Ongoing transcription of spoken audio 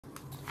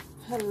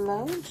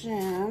Hello,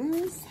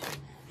 gems.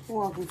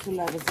 Welcome to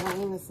Love is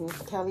Rain. This is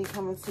Miss Kelly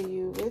coming to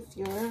you with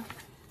your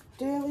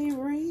daily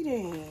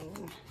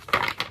reading.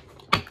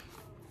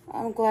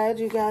 I'm glad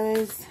you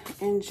guys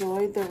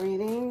enjoyed the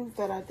reading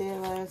that I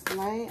did last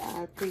night.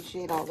 I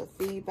appreciate all the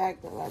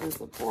feedback, the love and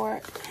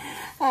support.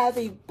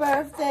 Happy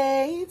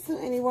birthday to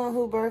anyone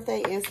whose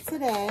birthday is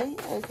today,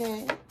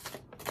 okay?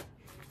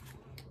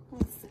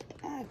 Let's see.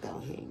 I go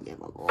ahead and give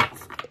a little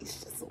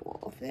face, just a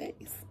little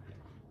face.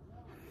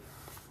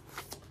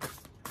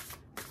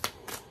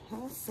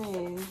 Let's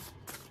see.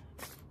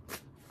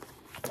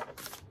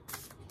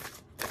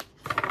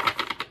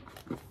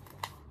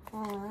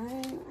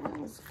 Alright,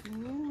 let's see.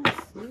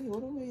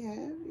 What do we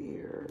have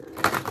here?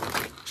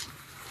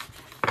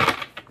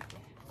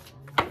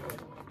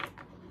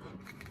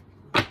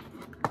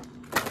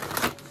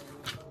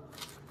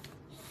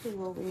 See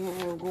what we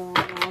have going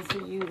on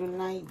for you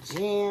tonight,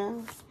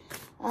 gems.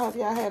 I hope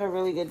y'all had a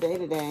really good day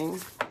today.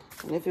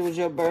 And if it was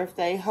your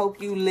birthday, hope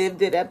you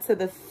lived it up to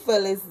the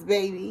fullest,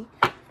 baby.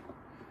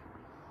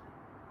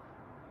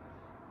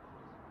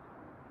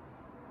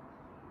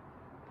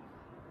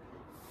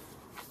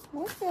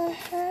 What the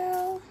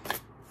hell?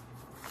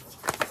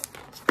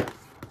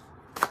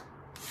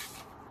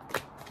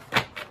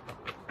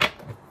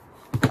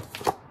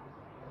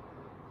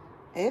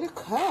 Eight of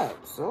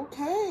Cups.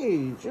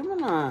 Okay,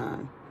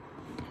 Gemini.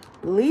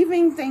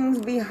 Leaving things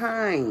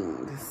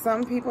behind.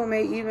 Some people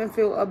may even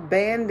feel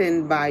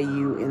abandoned by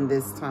you in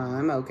this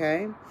time,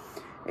 okay?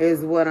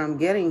 Is what I'm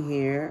getting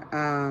here.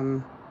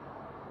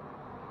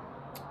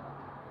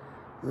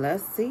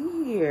 Let's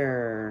see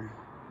here.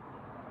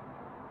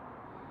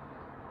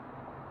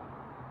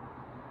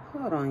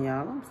 Hold on,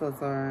 y'all. I'm so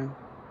sorry.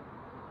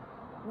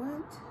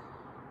 What?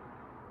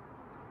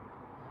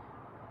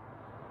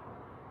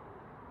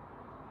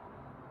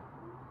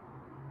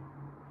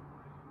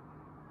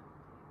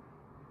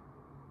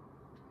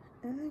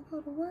 And then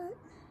go to what?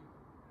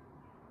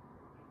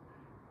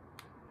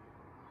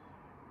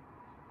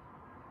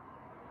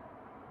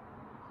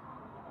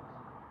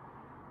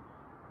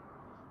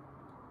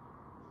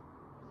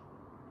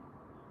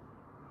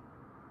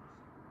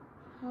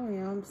 Oh,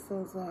 yeah, I'm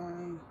so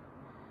sorry.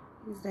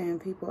 These damn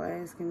people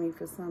asking me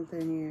for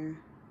something here.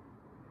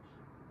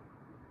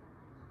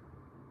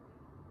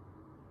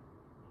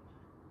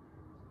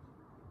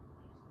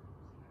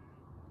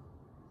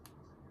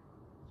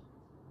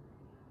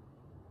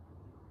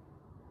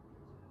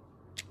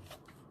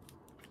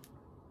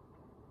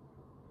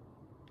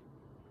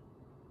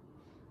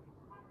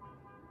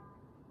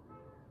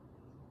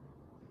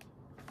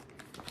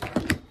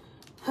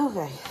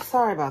 Okay,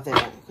 sorry about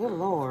that. Good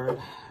Lord.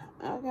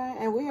 Okay,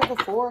 and we have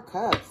the Four of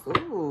Cups.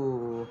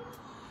 Ooh.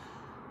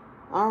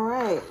 All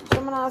right,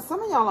 Gemini,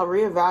 some of y'all are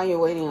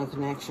reevaluating a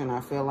connection, I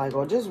feel like,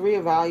 or just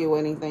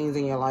reevaluating things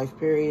in your life,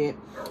 period.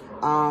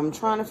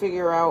 Trying to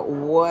figure out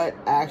what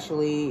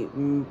actually,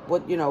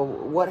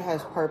 what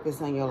has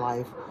purpose in your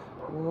life.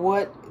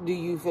 What do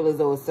you feel as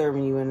though is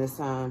serving you in this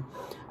time?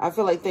 I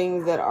feel like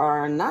things that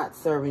are not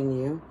serving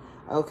you,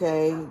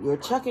 okay, you're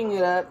chucking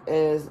it up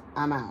as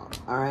I'm out,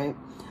 all right?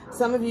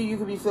 Some of you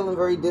could be feeling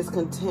very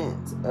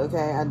discontent,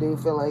 okay? I do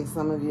feel like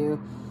some of you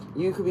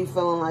could be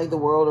feeling like the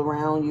world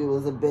around you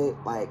is a bit,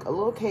 like, a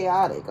little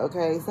chaotic,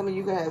 okay? Some of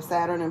you could have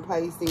Saturn in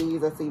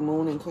Pisces. I see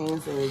Moon in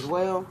Cancer as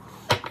well.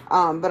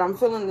 But I'm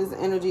feeling this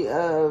energy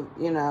of,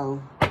 I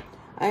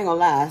ain't gonna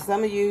lie.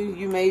 Some of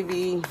you may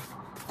be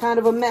kind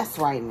of a mess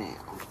right now.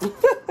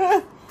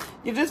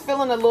 You're just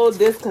feeling a little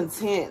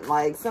discontent.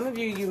 Like, some of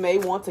you may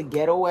want to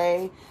get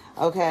away,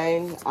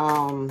 okay?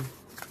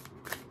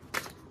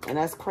 And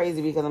that's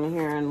crazy because I'm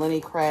hearing Lenny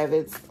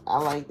Kravitz, I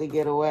like to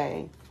get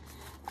away.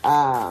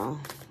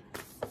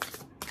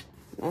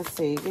 Let's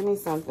see. Give me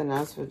something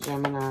else for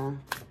Gemini.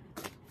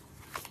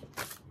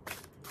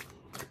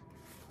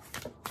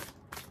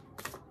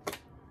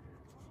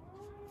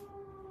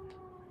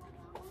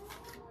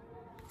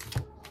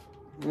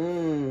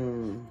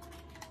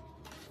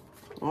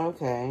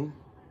 Okay.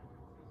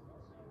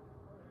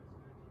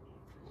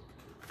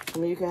 I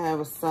mean, you can have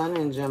a sun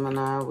in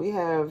Gemini. We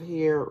have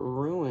here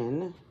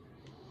ruin.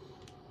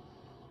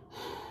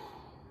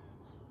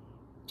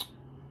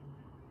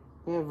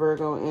 We have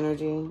Virgo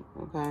energy.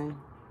 Okay.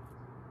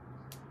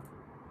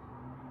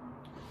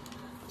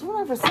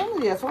 For some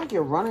of you, I feel like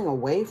you're running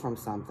away from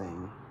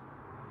something.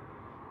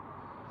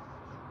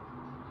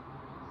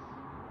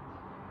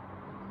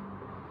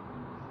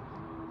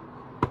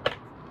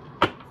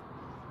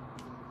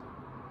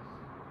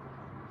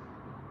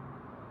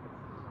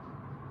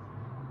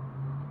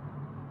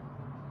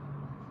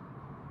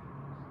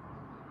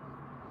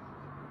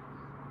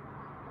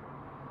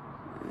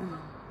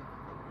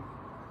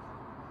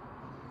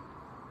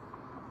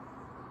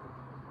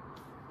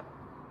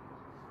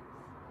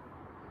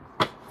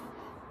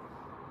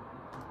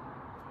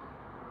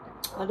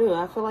 I do.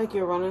 I feel like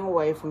you're running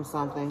away from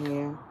something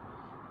here.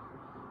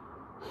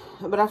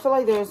 But I feel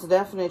like there's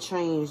definite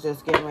change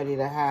that's getting ready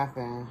to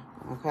happen.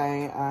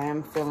 Okay? I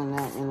am feeling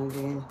that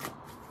energy.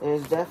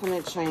 There's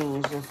definite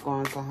change that's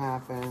going to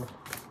happen.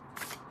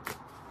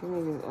 Give me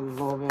a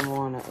little bit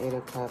more on the Eight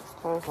of Cups.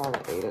 Clarify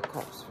the Eight of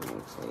Cups for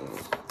me,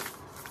 please.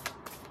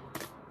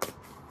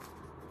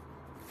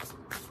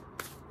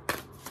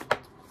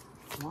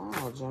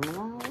 Wow,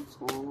 Gemini, what's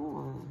going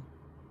on?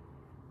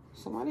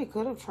 Somebody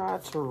could have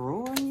tried to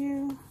ruin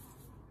you.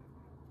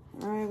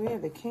 All right, we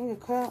have the King of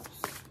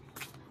Cups.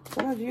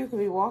 Some of you could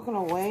be walking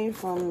away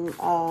from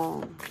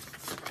a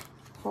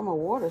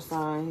water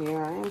sign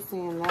here. I am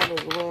seeing that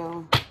as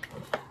well.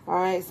 All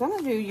right, some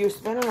of you, you're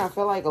spending, I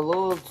feel like, a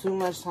little too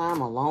much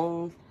time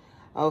alone.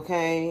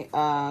 Okay,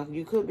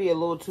 you could be a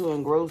little too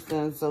engrossed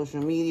in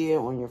social media,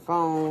 on your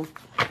phone.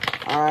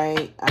 All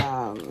right,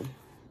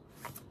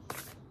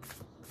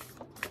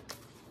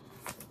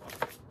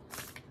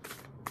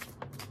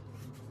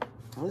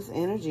 this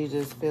energy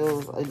just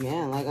feels,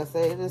 again, like I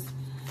said, it just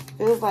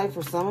feels like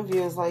for some of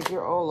you, it's like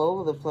you're all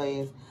over the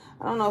place.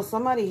 I don't know,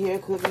 somebody here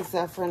could be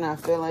suffering, I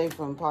feel like,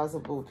 from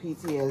possible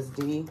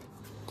PTSD.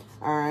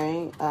 All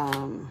right.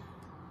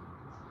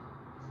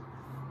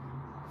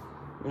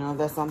 You know, if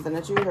that's something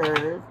that you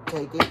heard,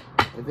 take it.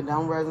 If it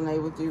don't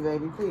resonate with you,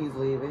 baby, please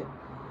leave it.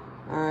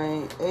 All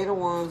right. Eight of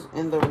Wands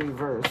in the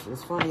reverse.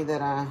 It's funny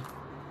that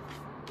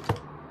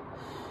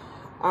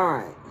all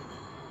right.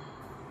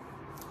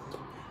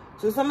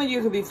 So some of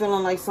you could be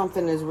feeling like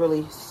something is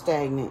really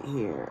stagnant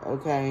here,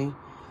 okay?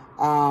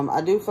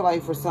 I do feel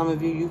like for some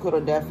of you, you could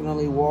have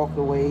definitely walked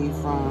away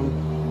from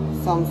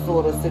some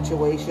sort of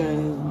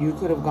situation. You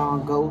could have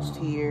gone ghost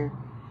here,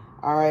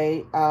 all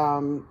right?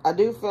 I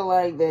do feel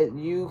like that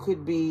you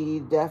could be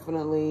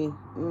definitely,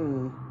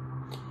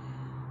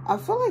 I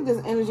feel like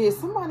this energy is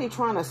somebody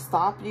trying to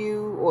stop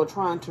you or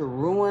trying to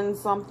ruin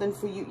something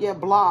for you. Yeah,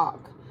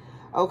 block.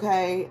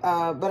 Okay,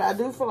 but I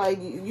do feel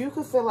like you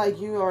could feel like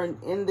you are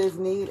in this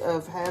need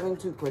of having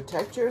to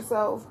protect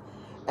yourself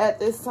at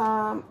this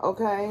time,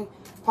 okay?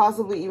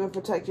 Possibly even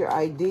protect your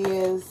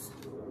ideas.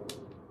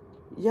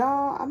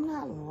 Y'all, I'm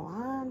not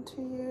lying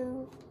to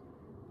you.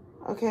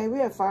 Okay, we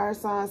have fire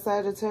sign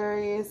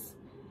Sagittarius.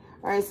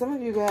 All right, some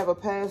of you could have a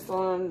passed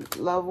on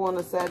loved one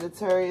of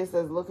Sagittarius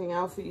that's looking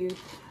out for you.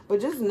 But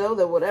just know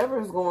that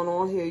whatever is going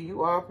on here,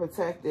 you are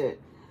protected,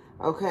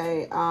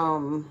 okay?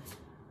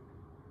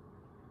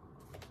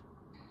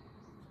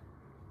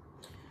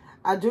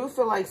 I do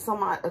feel like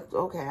somebody,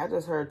 okay, I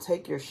just heard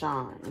take your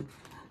shine.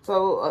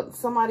 So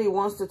somebody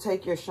wants to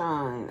take your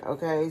shine,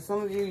 okay?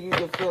 Some of you, you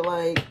could feel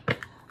like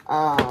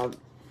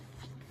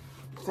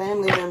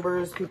family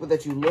members, people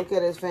that you look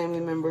at as family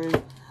members.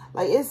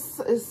 Like,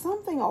 it's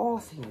something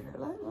off here.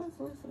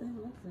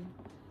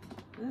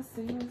 Let's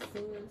see.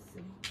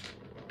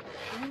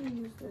 Let me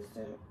use this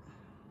there.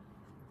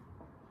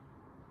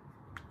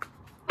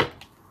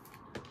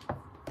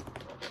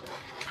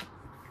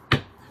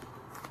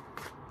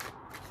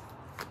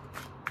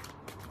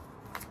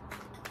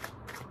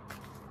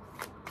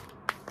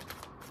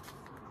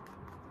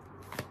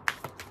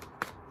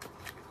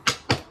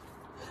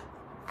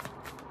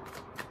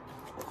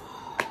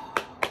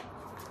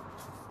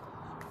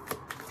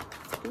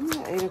 Give me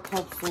the Eight of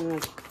Cups and the,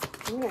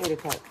 give me the Eight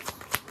of Cups.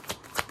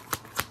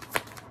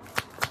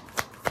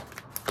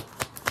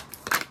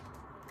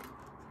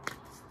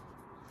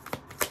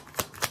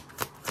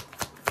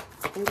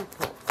 Eight of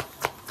Cups.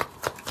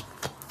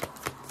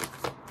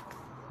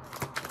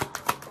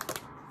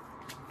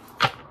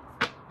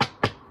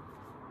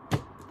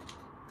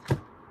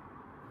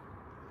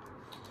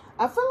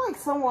 I feel like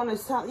someone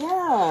is telling,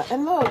 yeah,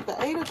 and look,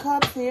 the Eight of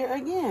Cups here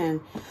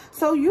again.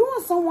 So you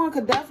and someone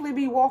could definitely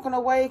be walking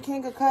away,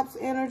 King of Cups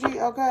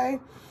energy, okay?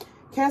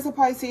 Cancer,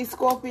 Pisces,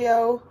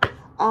 Scorpio.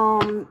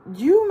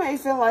 You may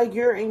feel like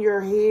you're in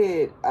your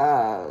head,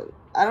 I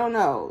don't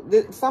know.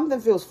 Something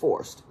feels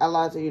forced. I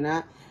lied to you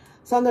not.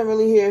 Something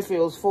really here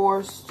feels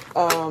forced.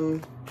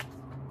 Two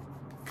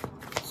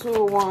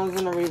of Wands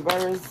in the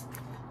reverse.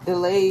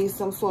 Delays,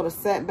 some sort of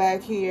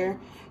setback here.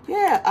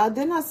 Yeah,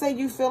 didn't I say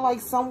you feel like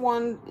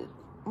someone,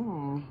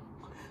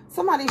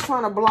 somebody's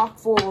trying to block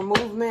forward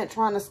movement,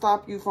 trying to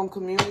stop you from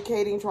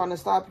communicating, trying to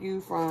stop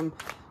you from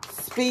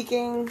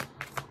speaking.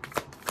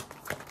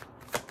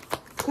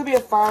 Could be a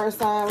fire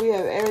sign. We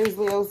have Aries,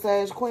 Leo,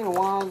 Sag. Queen of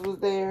Wands was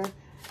there.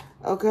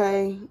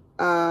 Okay.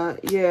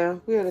 Yeah,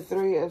 we have the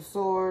Three of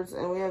Swords,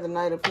 and we have the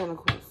Knight of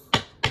Pentacles.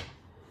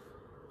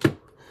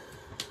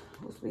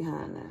 What's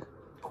behind that?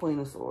 Queen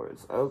of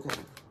Swords.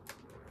 Okay.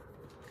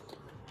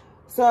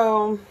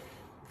 So,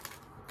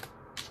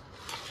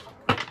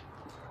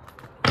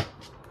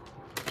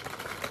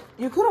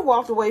 you could have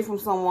walked away from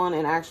someone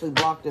and actually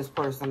blocked this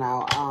person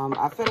out.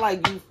 I feel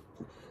like you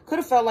could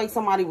have felt like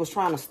somebody was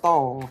trying to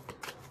stall.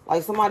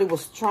 Like somebody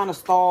was trying to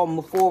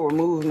stall forward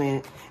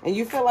movement. And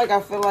you feel like, I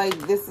feel like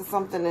this is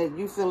something that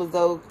you feel as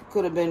though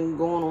could have been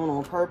going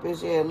on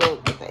purpose. Yeah,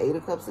 look, the Eight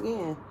of Cups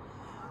again.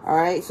 All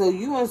right, so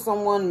you and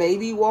someone may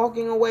be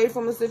walking away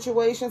from a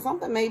situation.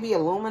 Something may be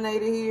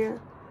illuminated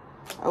here.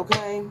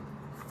 Okay.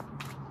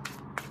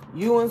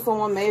 You and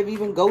someone may have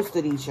even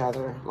ghosted each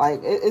other.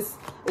 Like, it's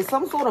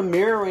some sort of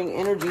mirroring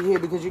energy here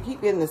because you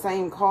keep getting the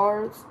same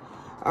cards.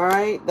 All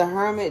right, the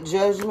Hermit,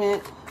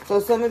 Judgment. So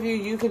some of you,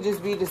 you could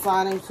just be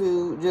deciding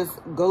to just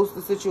ghost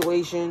the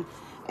situation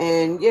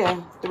And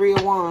yeah, 3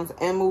 of Wands,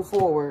 and move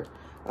forward.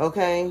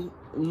 Okay,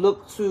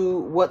 look to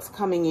what's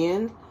coming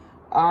in.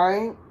 All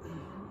right.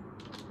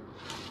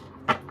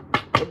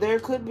 But there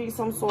could be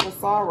some sort of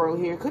sorrow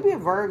here. Could be a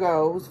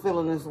Virgo who's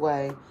feeling this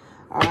way.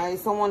 All right,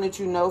 someone that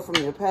you know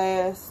from your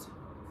past.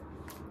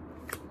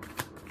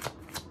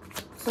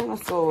 10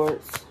 of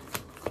Swords.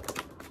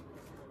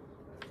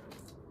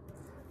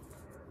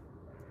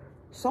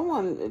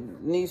 Someone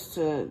needs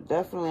to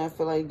definitely, I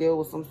feel like, deal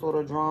with some sort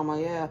of drama.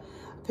 Yeah.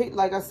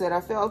 Like I said,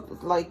 I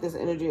felt like this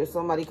energy of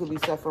somebody could be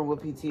suffering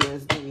with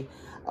PTSD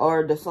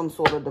or some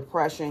sort of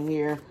depression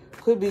here.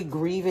 Could be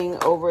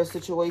grieving over a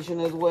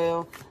situation as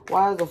well.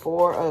 Why is the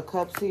 4 of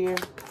Cups here?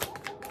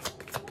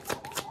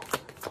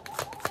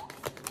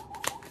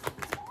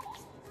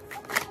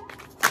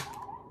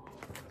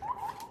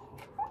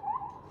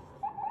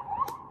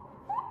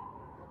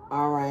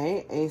 All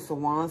right, Ace of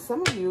Wands.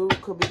 Some of you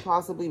could be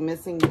possibly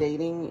missing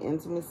dating,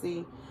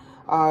 intimacy.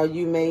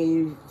 You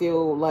may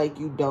feel like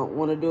you don't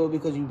want to do it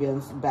because you've been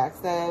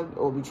backstabbed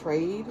or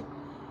betrayed.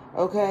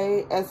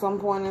 Okay, at some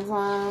point in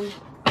time.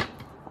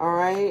 All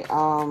right.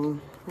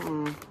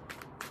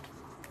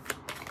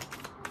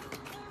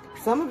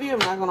 Some of you, I'm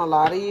not going to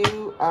lie to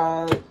you.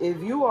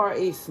 If you are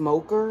a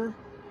smoker,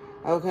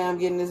 okay, I'm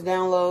getting this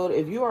download.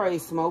 If you are a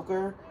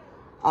smoker,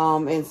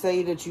 and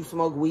say that you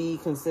smoke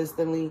weed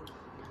consistently,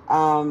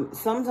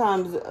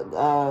 sometimes,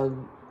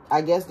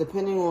 I guess,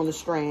 depending on the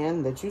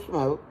strand that you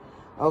smoke,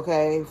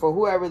 okay, for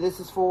whoever this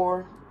is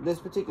for, this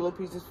particular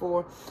piece is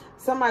for,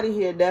 somebody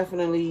here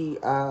definitely,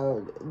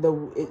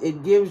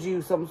 it gives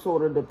you some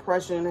sort of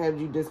depression, has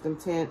you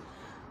discontent,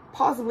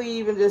 possibly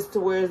even just to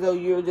where as though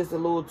you're just a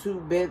little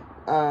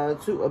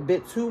a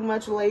bit too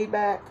much laid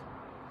back.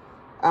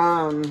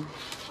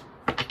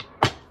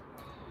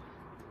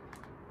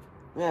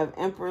 We have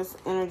Empress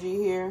energy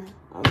here,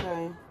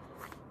 okay.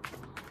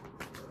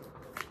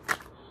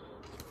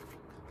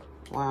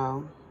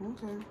 Wow,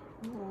 okay,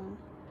 yeah.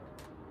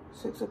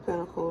 6 of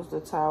Pentacles,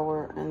 the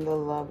Tower, and the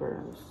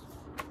Lovers.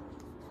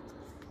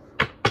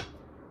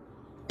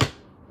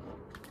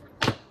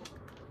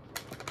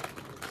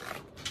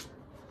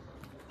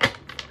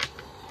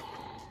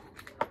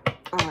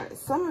 All right,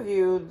 some of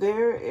you,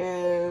 there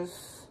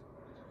is,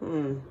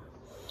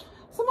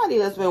 somebody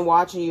that's been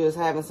watching you is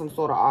having some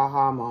sort of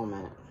aha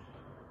moment.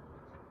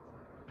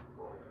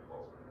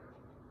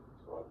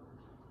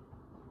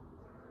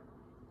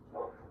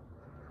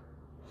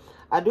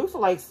 I do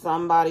feel like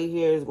somebody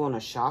here is going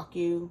to shock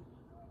you.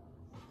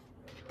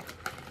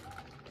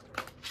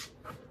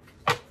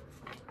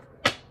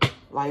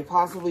 Like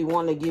possibly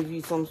want to give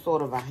you some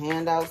sort of a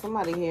handout.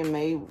 Somebody here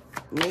may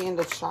end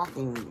up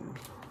shocking you.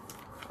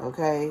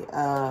 Okay,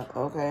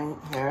 okay,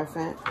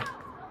 Hierophant.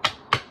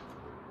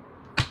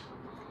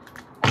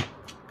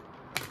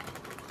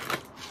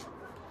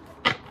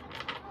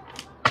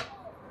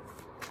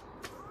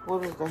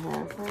 What is the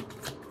Hierophant?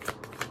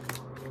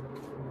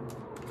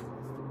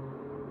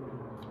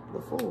 The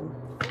Fool.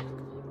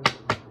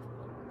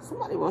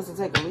 Somebody wants to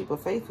take a leap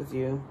of faith with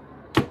you.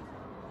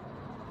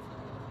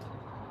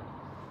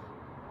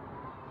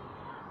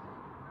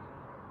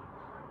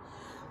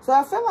 So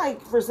I feel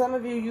like for some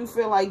of you, you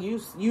feel like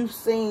you've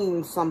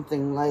seen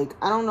something. Like,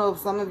 I don't know if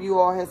some of you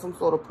all had some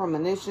sort of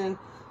premonition,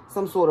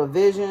 some sort of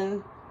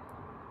vision.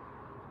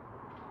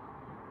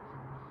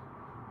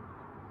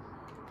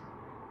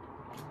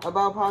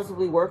 About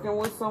possibly working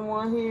with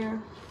someone here.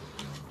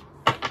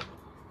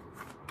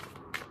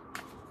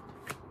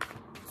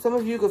 Some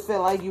of you could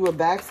feel like you were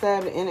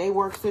backstabbed in a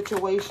work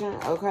situation,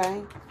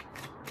 okay?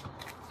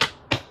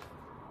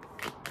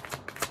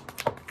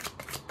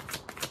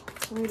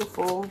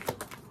 Beautiful.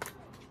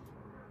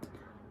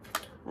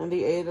 And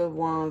the 8 of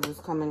Wands is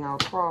coming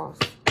out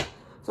crossed.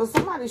 So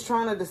somebody's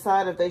trying to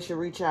decide if they should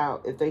reach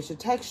out, if they should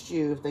text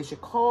you, if they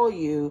should call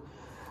you,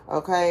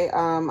 okay?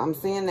 I'm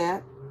seeing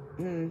that.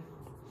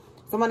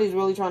 Somebody's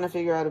really trying to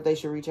figure out if they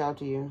should reach out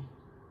to you.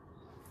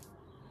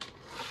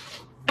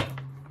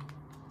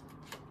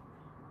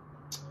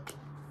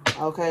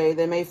 Okay,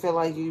 they may feel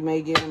like you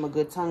may give them a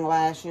good tongue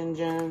lashing,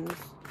 gems.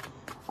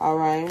 All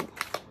right.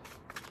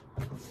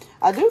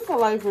 I do feel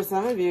like for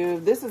some of you,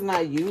 this is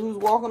not you who's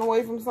walking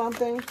away from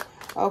something.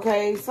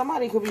 Okay,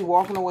 somebody could be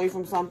walking away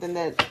from something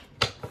that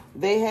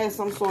they had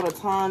some sort of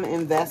time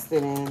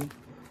invested in.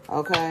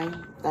 Okay,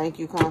 thank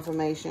you,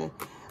 confirmation.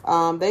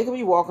 They could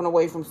be walking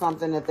away from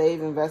something that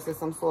they've invested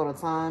some sort of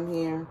time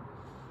here.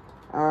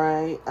 All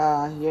right,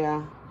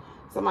 yeah.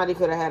 Somebody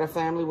could have had a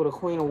family with a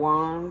Queen of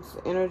Wands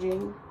energy.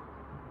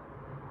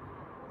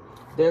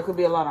 There could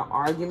be a lot of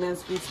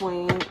arguments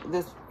between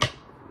this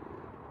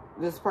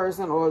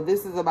person, or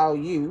this is about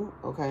you,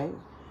 okay?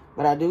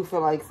 But I do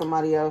feel like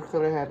somebody else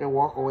could have had to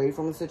walk away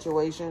from a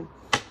situation.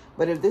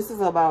 But if this is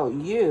about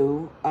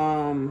you,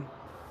 I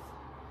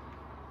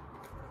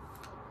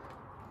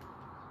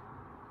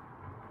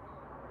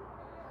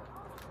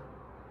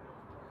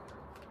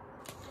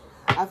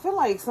feel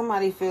like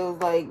somebody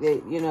feels like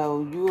that, you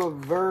know, you are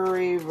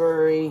very,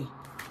 very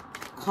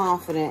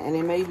confident, and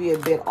it may be a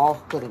bit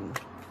off-putting.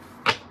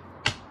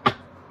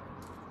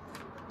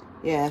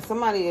 Yeah,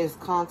 somebody is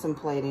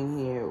contemplating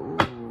here.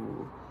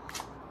 Ooh,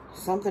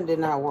 something did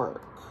not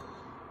work.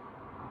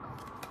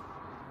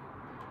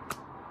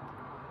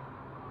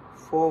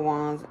 4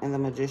 wands and the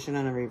Magician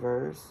in the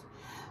reverse.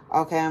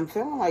 Okay, I'm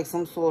feeling like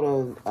some sort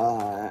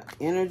of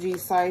energy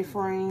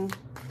ciphering.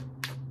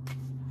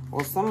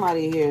 Well,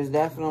 somebody here is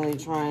definitely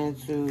trying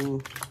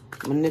to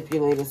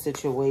manipulate a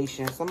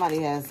situation.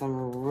 Somebody has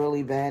some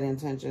really bad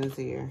intentions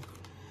here.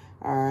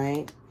 All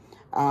right.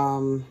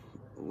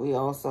 We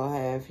also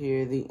have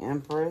here the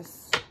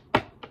Empress.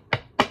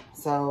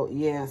 So,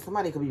 yeah,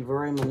 somebody could be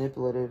very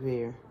manipulative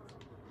here.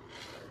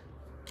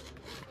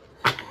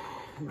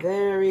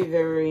 Very,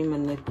 very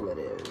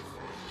manipulative.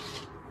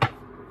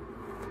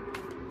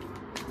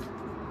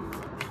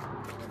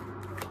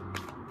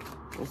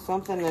 There's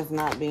something that's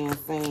not being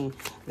seen.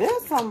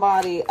 There's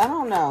somebody, I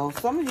don't know,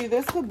 some of you,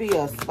 this could be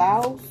a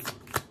spouse.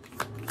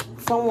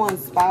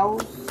 Someone's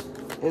spouse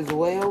as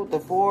well, the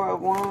 4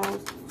 of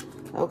Wands.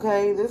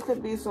 Okay, this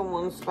could be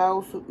someone's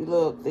spouse.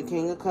 Look, the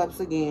King of Cups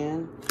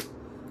again.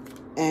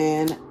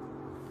 And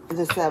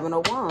the 7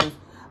 of Wands.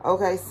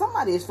 Okay,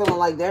 somebody is feeling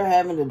like they're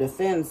having to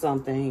defend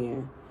something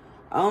here.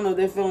 I don't know if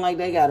they're feeling like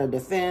they got to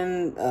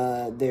defend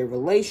their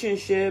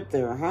relationship,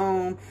 their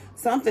home.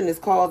 Something is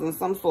causing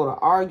some sort of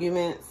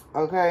arguments,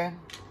 okay?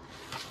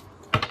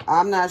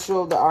 I'm not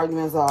sure if the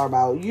arguments are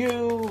about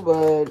you,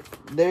 but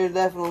there's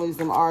definitely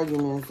some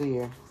arguments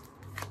here.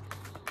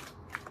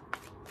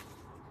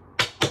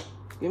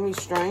 Give me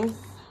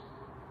strength.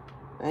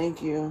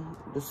 Thank you.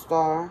 The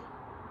Star.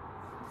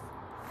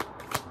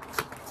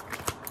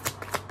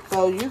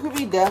 So you could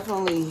be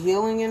definitely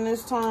healing in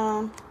this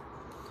time.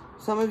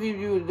 Some of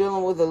you are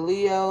dealing with a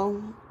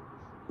Leo.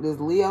 This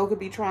Leo could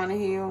be trying to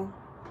heal.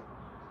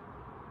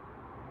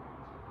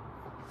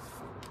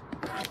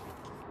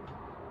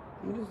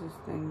 What is this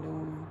thing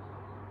doing?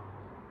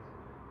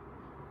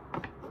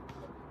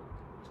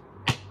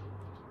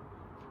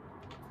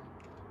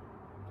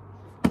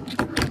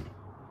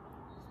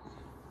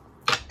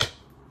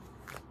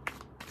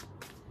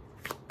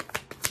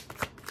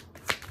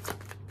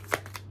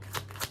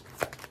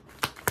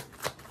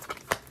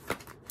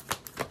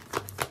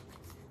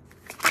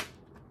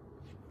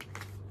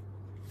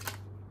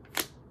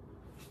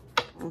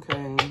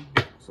 Okay,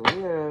 so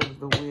we have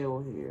the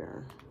Wheel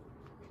here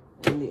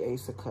and the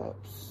Ace of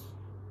Cups.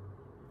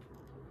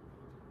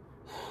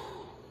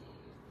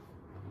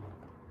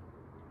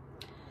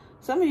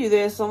 Some of you,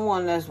 there's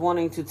someone that's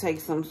wanting to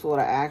take some sort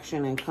of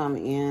action and come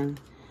in.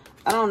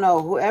 I don't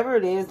know, whoever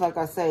it is, like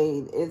I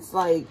say, it's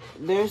like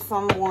there's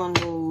someone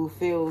who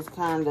feels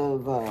kind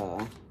of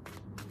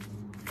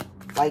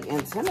like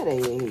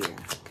intimidated here.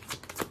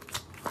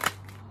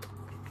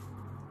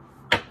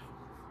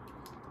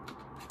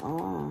 Oh,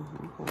 wow,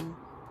 okay.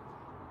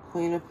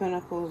 Queen of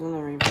Pentacles in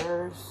the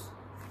reverse.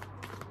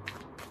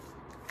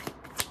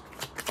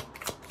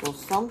 So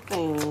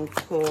something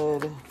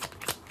could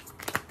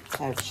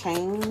have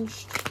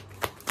changed.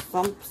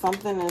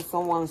 Something in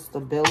someone's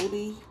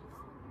stability.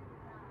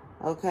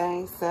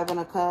 Okay, 7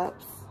 of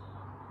Cups.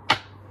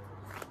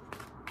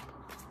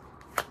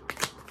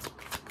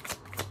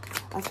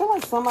 I feel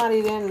like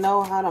somebody didn't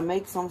know how to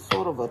make some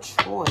sort of a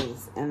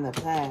choice in the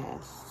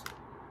past.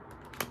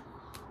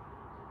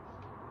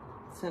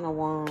 10 of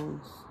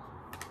Wands.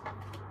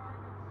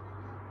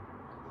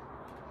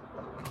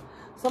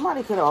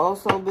 Somebody could have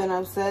also been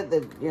upset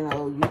that, you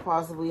know, you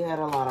possibly had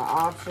a lot of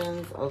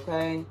options,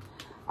 okay?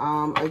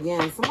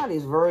 Again,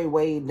 somebody's very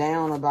weighed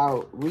down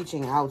about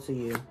reaching out to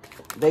you.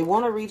 They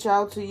want to reach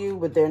out to you,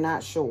 but they're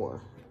not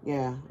sure.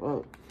 Yeah,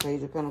 look,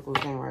 Page of Pentacles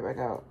came right back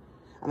out.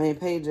 I mean,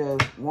 Page of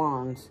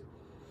Wands.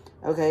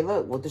 Okay,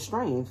 look, with the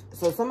strength.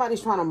 So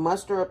somebody's trying to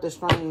muster up the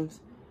strength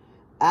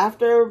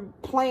after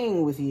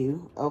playing with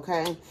you,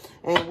 okay?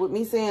 And with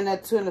me saying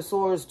that 10 of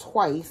Swords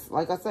twice,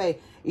 like I say,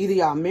 either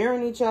y'all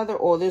mirroring each other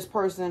or this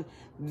person,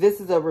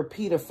 this is a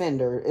repeat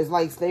offender. It's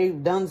like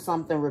they've done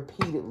something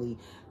repeatedly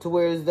to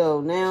where as though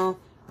now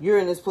you're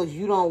in this place,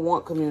 you don't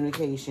want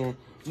communication.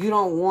 You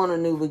don't want a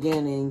new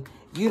beginning.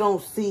 You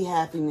don't see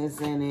happiness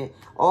in it.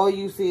 All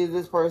you see is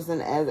this person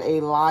as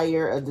a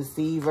liar, a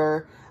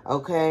deceiver,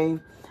 okay?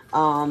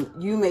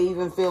 You may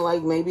even feel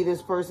like maybe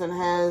this person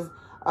has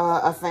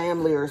a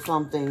family or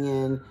something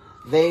and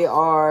they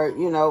are,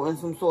 you know, in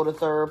some sort of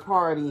third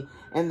party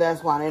and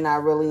that's why they're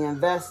not really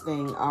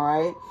investing, all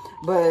right?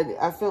 But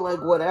I feel like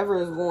whatever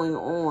is going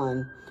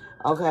on,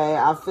 okay,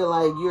 I feel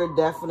like you're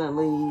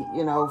definitely,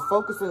 you know,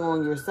 focusing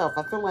on yourself.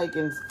 I feel like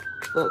in,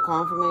 look,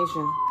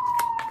 confirmation,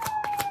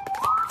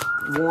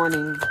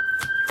 warning.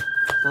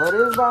 So it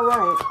is about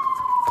right.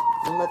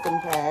 And let them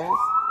pass.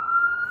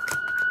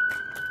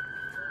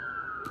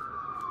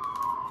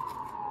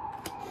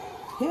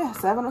 Yeah,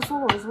 7 of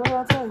Swords. What did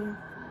I tell you?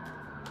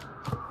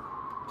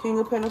 King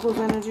of Pentacles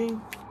energy.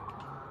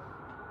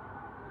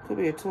 Could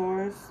be a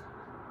Taurus.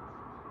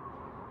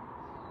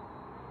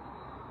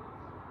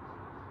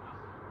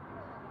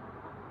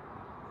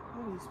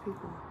 Who are these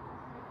people?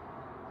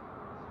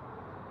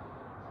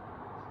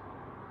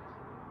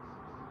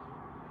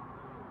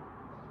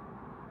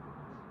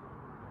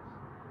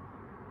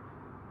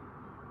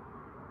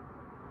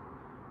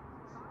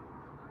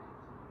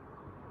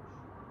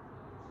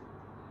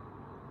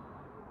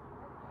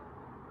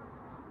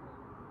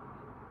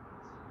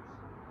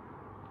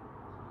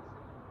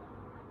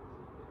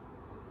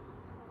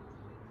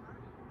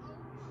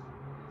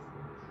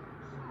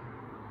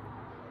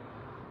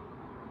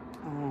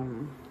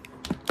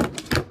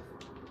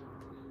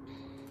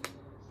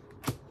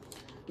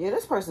 Yeah,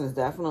 this person is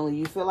definitely,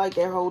 you feel like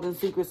they're holding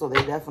secrets, so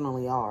they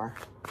definitely are.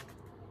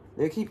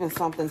 They're keeping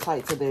something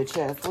tight to their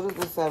chest. What is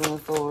the Seven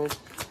of Swords?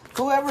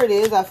 Whoever it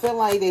is, I feel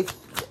like they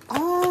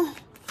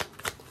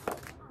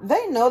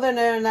know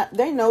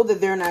that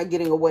they're not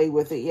getting away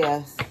with it.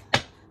 Yes.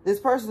 This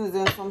person is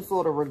in some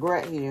sort of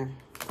regret here.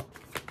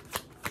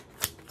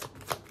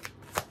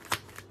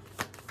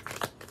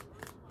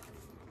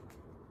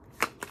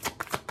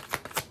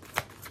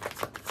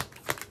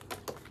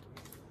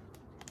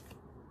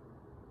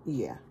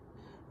 Yeah.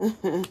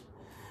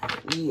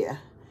 Yeah.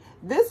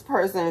 This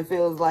person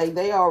feels like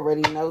they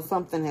already know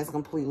something has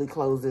completely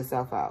closed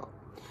itself out.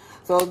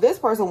 So if this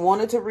person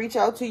wanted to reach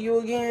out to you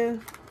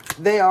again,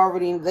 they've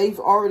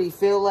already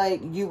feel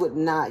like you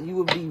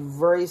would be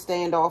very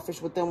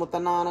standoffish with them with the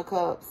Nine of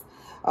Cups.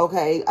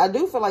 Okay. I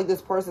do feel like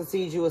this person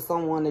sees you as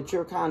someone that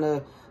you're kind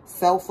of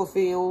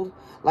self-fulfilled.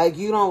 Like,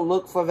 you don't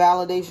look for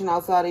validation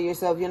outside of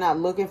yourself. You're not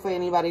looking for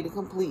anybody to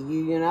complete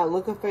you. You're not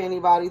looking for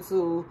anybody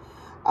to,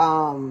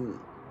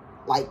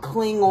 like,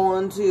 cling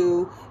on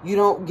to. You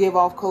don't give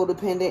off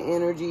codependent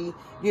energy.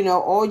 You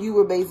know, all you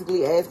were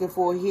basically asking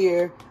for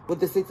here with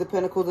the Six of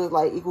Pentacles is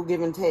like equal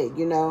give and take.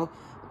 You know,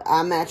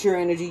 I match your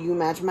energy, you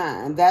match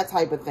mine, that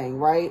type of thing,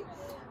 right?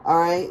 All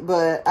right,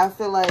 but I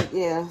feel like,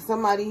 yeah,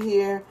 somebody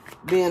here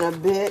being a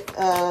bit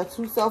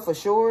too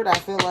self-assured, I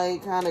feel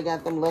like kind of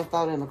got them left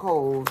out in the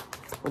cold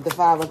with the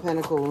Five of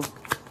Pentacles.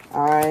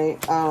 All right,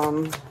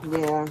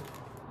 yeah.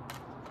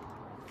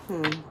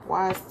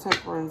 Why is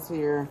Temperance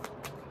here?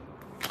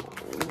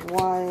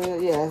 Why?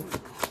 Yeah,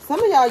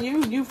 some of y'all,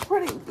 you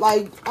pretty,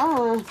 like,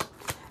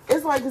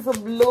 it's like it's a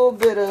little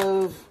bit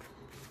of,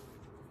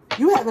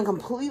 you haven't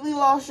completely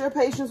lost your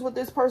patience with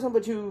this person,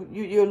 but you're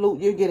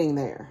getting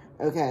there.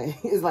 Okay,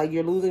 it's like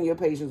you're losing your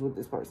patience with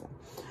this person.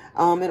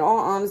 In all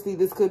honesty,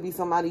 this could be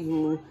somebody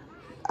who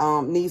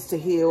needs to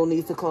heal,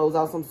 needs to close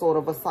out some sort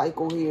of a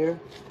cycle here.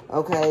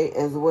 Okay,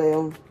 as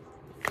well.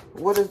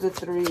 What is the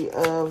Three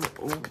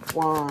of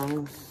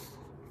Wands?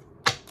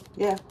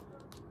 Yeah.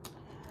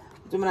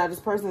 Gemini, this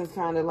person is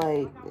kind of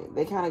like,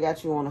 they kind of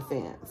got you on a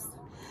fence.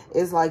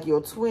 It's like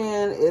your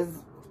twin is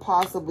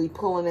possibly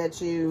pulling at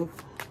you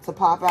to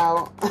pop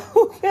out.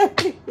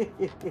 Okay.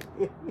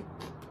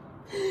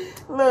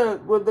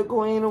 Look, with the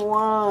Queen of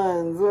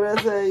Wands, what did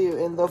I tell you?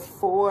 And the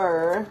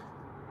Four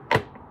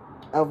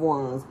of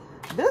Wands.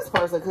 This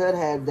person could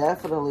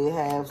definitely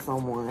have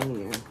someone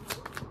here.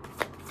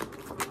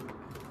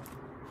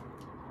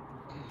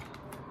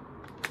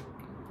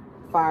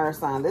 Fire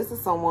sign. This is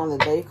someone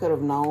that they could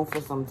have known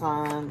for some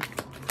time.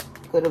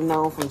 Could have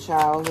known from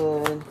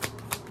childhood.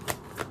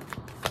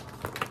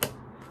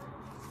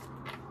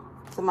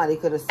 Somebody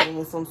could have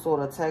seen some sort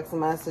of text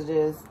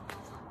messages.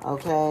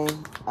 Okay.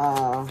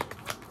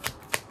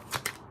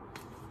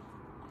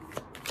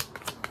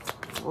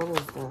 What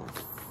is this?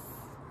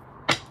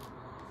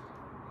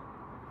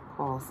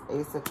 Cross.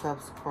 Ace of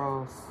Cups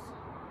cross.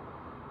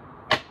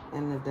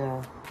 And the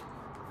Death.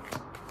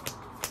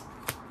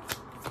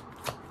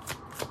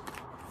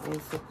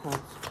 Ace of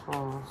Cups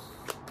cross.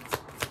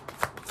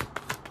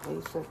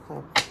 Ace of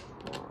Cups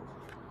cross.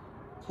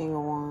 King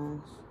of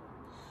Wands.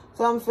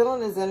 So I'm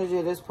feeling this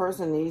energy. This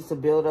person needs to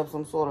build up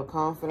some sort of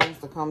confidence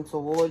to come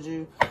towards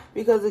you.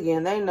 Because,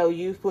 again, they know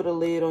you've put a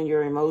lid on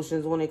your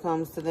emotions when it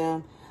comes to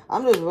them.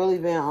 I'm just really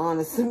being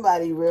honest.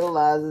 Somebody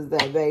realizes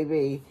that,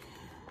 baby,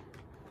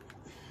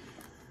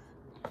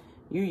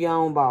 you your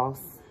own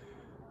boss.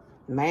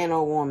 Man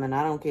or woman,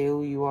 I don't care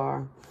who you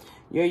are.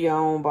 You're your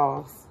own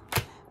boss.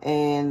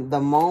 And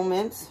the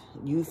moment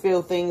you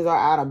feel things are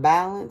out of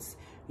balance,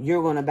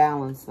 you're going to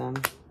balance them.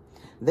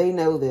 They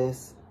know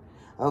this.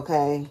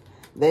 Okay?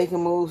 They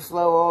can move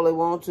slow all they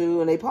want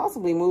to, and they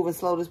possibly moving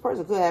slow. This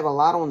person could have a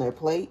lot on their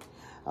plate.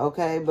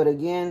 Okay? But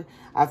again,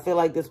 I feel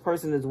like this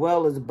person as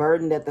well is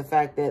burdened at the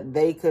fact that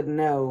they could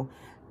know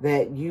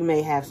that you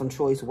may have some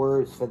choice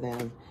words for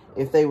them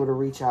if they were to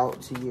reach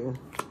out to you.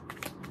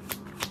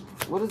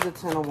 What is the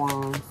Ten of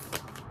Wands?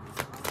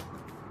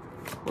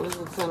 What is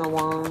the Ten of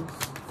Wands?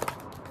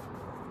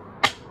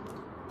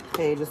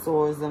 Page of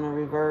Swords in the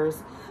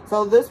reverse.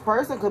 So this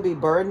person could be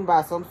burdened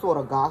by some sort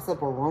of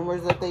gossip or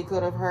rumors that they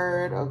could have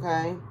heard,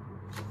 okay?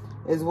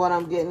 Is what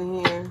I'm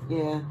getting here.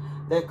 Yeah,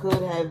 that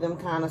could have them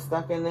kind of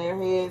stuck in their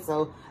head.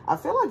 So I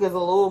feel like there's a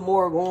little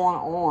more going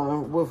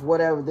on with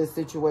whatever this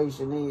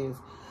situation is.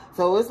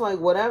 So it's like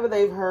whatever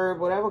they've heard,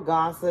 whatever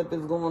gossip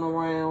is going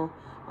around,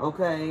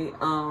 okay?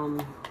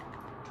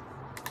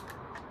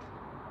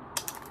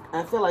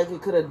 I feel like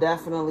it could have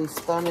definitely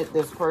stunted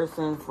this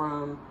person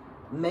from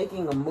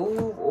making a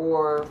move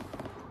or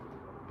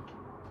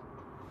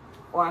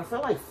I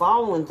feel like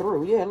following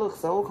through. Yeah, look,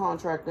 soul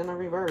contract in the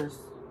reverse.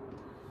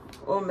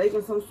 Or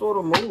making some sort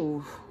of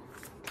move.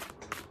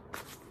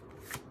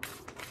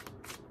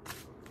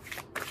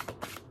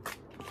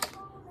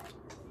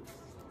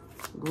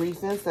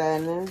 Grief and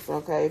sadness.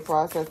 Okay,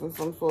 processing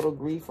some sort of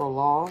grief or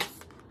loss.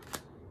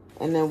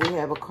 And then we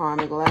have a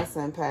karmic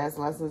lesson. Past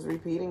lessons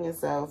repeating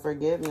itself.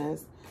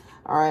 Forgiveness.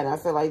 All right, I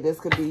feel like this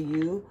could be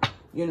you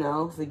you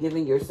know,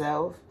 forgiving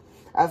yourself.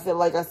 I feel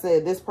like I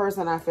said, this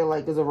person I feel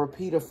like is a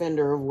repeat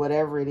offender of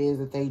whatever it is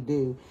that they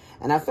do.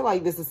 And I feel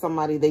like this is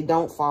somebody they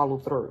don't follow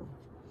through.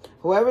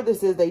 Whoever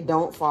this is, they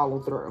don't follow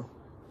through.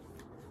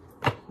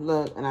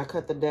 Look, and I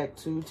cut the deck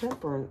to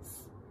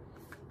Temperance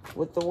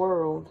with the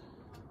World.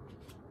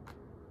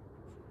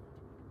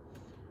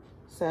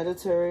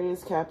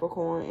 Sagittarius,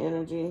 Capricorn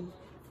energy.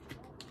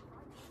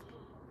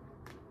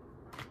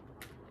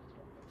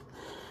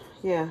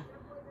 Yeah.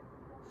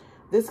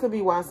 This could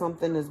be why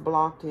something is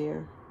blocked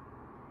here.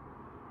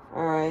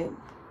 All right.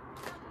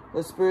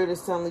 The Spirit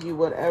is telling you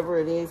whatever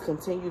it is,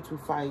 continue to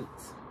fight.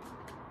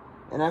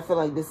 And I feel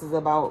like this is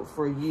about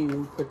for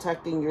you,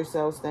 protecting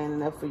yourself,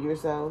 standing up for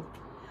yourself.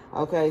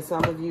 Okay,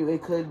 some of you,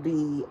 it could be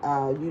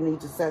you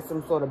need to set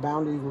some sort of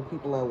boundaries with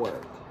people at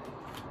work.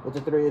 With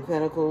the Three of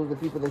Pentacles, the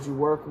people that you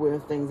work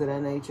with, things of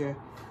that nature.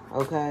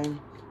 Okay,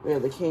 we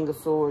have the King of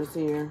Swords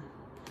here.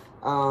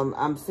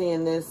 I'm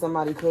seeing this.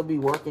 Somebody could be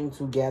working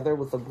together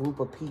with a group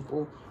of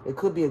people. It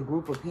could be a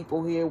group of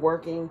people here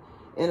working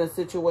in a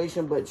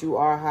situation, but you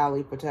are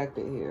highly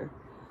protected here.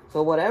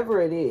 So whatever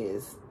it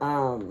is,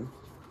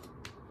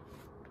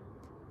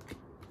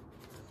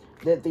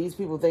 that these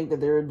people think that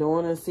they're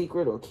doing a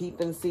secret or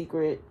keeping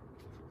secret,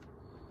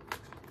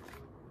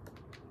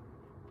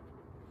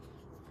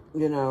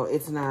 you know,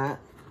 it's not.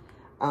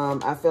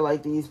 I feel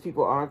like these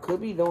people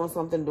could be doing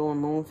something during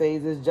moon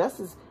phases.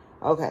 Justice,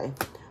 okay.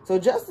 So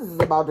justice is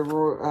about to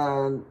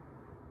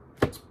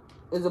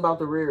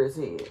rear its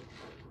head,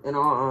 in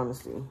all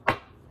honesty.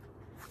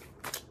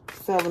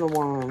 Seven of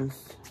Wands.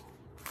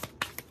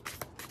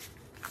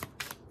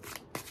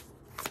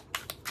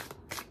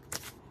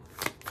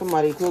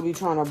 Somebody could be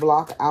trying to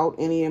block out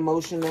any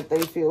emotion that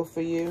they feel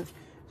for you.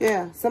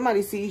 Yeah,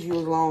 somebody sees you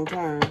as long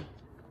term.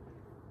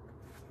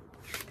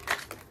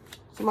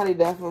 Somebody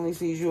definitely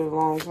sees you as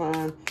long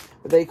term,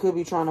 but they could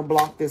be trying to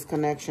block this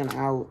connection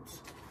out.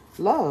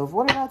 Love,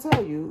 what did I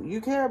tell you?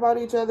 You care about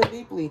each other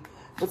deeply,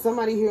 but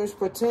somebody here is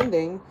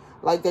pretending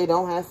like they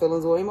don't have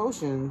feelings or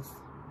emotions.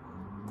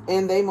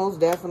 And they most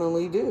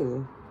definitely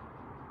do.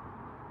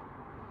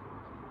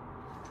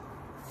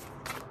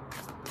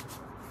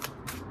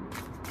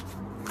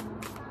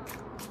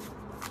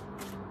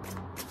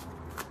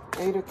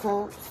 Eight of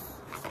Cups.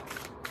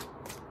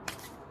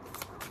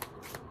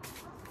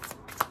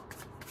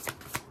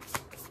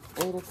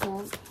 Eight of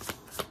Cups.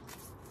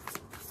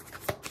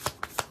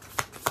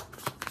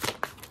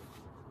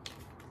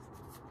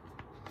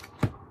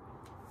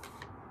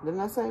 Didn't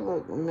I say,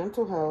 look,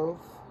 mental health,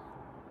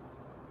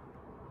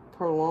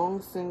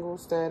 prolonged single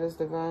status,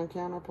 divine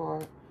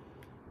counterpart.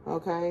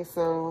 Okay,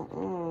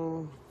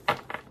 so,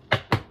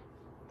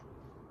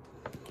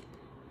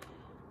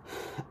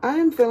 I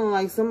am feeling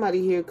like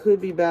somebody here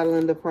could be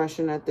battling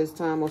depression at this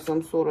time or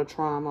some sort of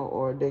trauma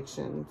or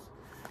addictions.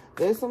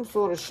 There's some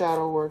sort of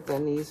shadow work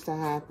that needs to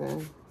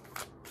happen.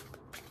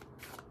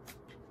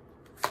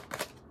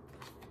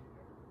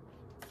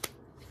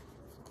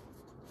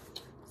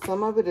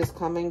 Some of it is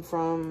coming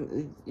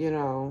from, you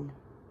know,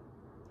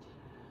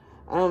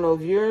 I don't know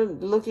if you're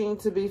looking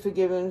to be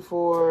forgiven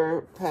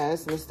for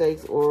past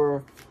mistakes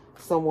or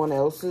someone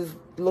else is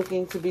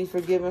looking to be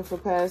forgiven for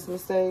past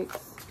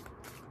mistakes.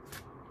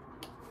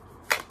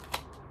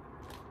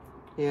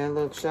 Yeah,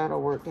 look, shadow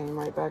work came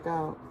right back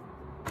out.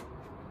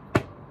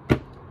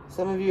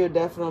 Some of you are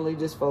definitely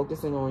just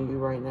focusing on you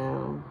right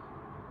now.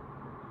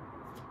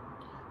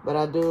 But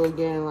I do,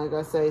 again, like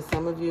I say,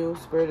 some of you,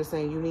 Spirit is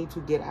saying you need to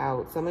get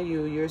out. Some of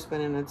you, you're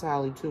spending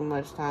entirely too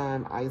much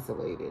time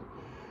isolated.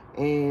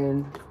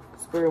 And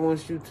Spirit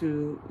wants you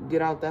to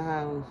get out the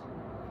house.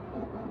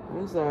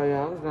 I'm sorry,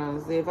 I was trying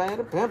to see if I had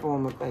a pimple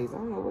on my face. I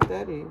don't know what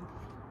that is.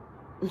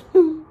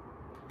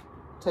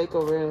 Take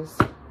a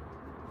risk.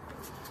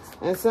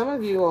 And some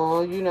of you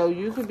all, you know,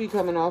 you could be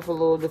coming off a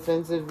little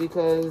defensive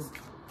because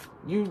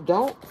you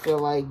don't feel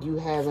like you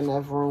have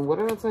enough room. What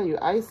did I tell you?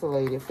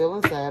 Isolated,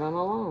 feeling sad and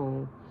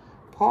alone.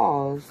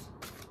 Pause.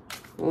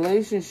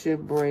 Relationship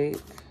break.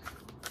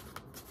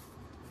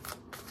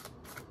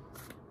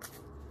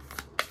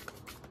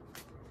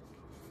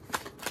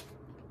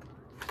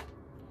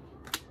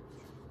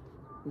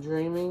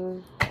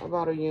 Dreaming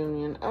about a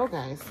union.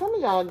 Okay, some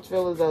of y'all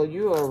feel as though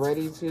you are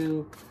ready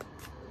to,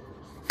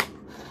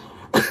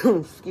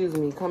 excuse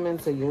me, come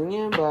into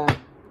union, but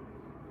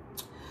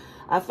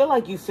I feel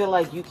like you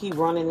keep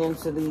running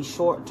into these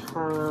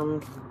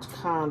short-term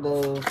kind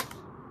of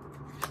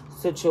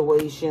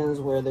situations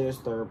where there's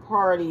third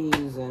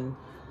parties and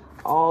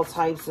all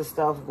types of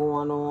stuff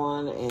going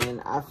on,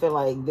 and I feel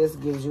like this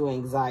gives you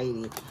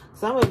anxiety.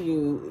 Some of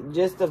you,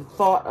 just the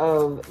thought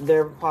of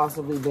there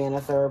possibly being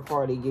a third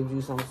party gives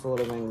you some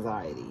sort of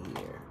anxiety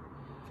here.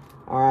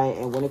 All right,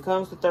 and when it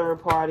comes to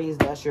third parties,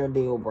 that's your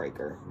deal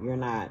breaker. You're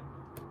not,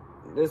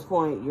 at this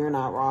point, you're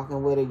not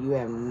rocking with it. You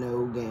have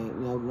no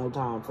game, no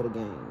time for the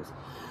games.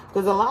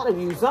 Because a lot of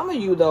you, some of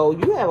you though,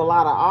 you have a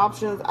lot of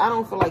options. I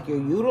don't feel like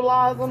you're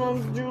utilizing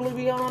them, to truly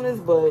be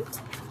honest, but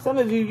some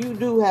of you, you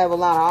do have a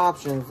lot of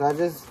options. I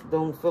just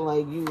don't feel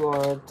like you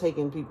are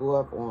taking people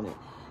up on it.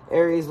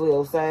 Aries,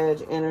 Leo,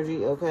 Sag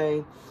energy,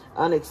 okay?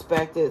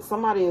 unexpected.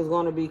 Somebody is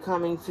going to be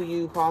coming to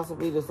you,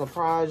 possibly to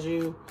surprise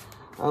you.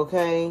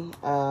 Okay.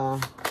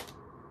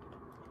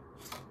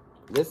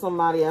 There's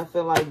somebody, I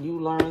feel like you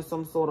learned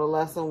some sort of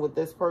lesson with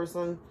this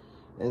person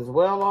as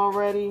well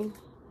already.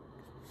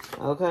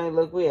 Okay,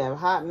 look, we have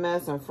hot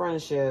mess and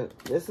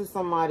friendship. This is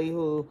somebody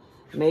who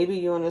maybe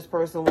you and this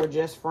person were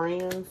just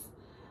friends.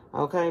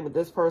 Okay, but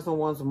this person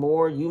wants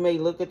more. You may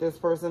look at this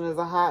person as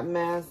a hot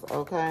mess.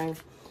 Okay.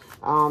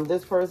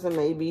 This person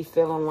may be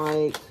feeling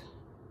like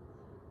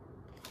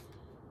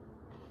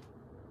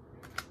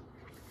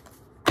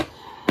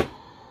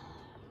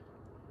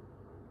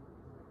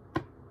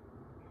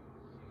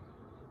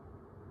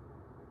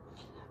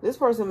this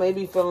person may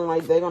be feeling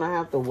like they're going to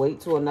have to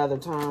wait till another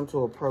time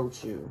to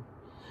approach you.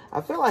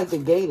 I feel like the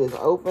gate is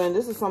open.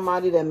 This is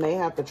somebody that may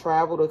have to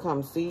travel to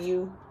come see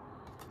you.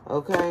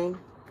 Okay.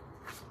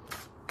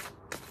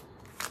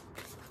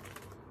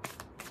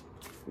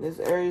 This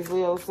Aries,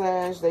 Leo,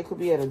 Sag, they could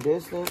be at a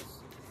distance.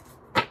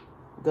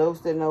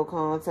 Ghosted, no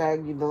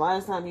contact. The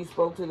last time you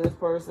spoke to this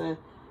person,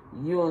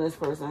 you and this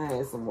person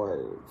had some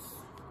words.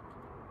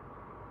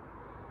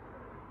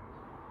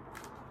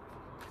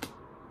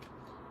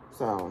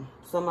 So,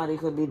 somebody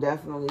could be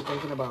definitely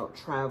thinking about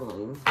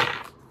traveling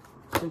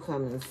to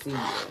come and see you.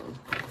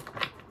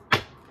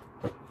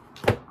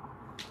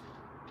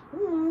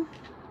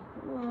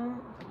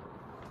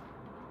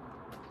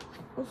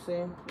 Let's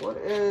see. What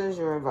is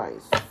your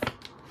advice?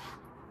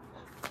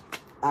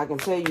 I can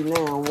tell you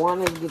now,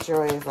 one is get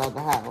your ass out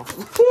the house.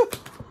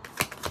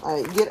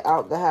 Like, get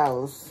out the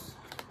house.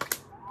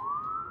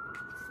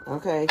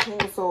 Okay,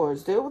 King of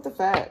Swords. Deal with the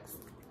facts.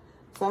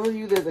 Some of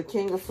you, there's a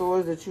King of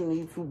Swords that you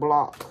need to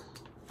block.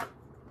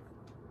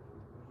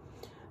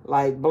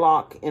 Like,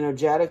 block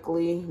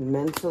energetically,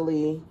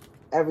 mentally,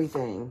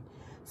 everything.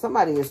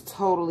 Somebody is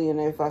totally in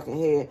their fucking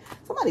head.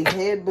 Somebody's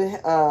head,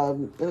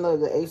 and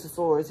look, the Ace of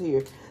Swords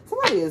here.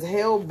 Somebody is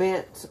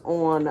hell-bent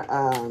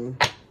on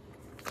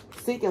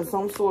seeking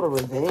some sort of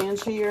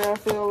revenge here, I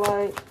feel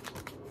like.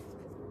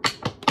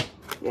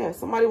 Yeah,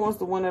 somebody wants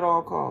to win at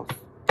all costs.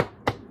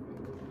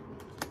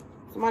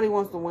 Somebody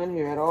wants to win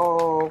here at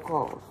all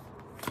costs.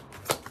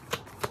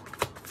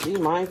 Be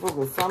mindful,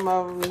 because some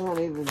of them,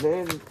 honey,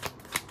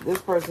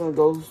 this person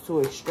goes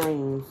to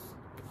extremes.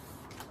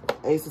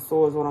 Ace of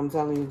Swords, what I'm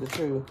telling you the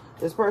truth.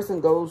 This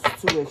person goes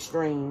to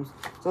extremes.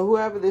 So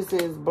whoever this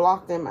is,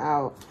 block them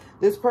out.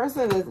 This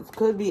person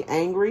could be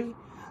angry.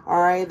 All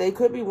right, they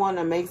could be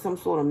wanting to make some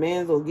sort of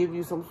amends or give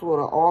you some sort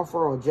of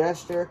offer or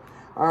gesture.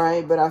 All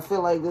right, but I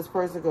feel like this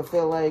person could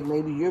feel like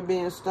maybe you're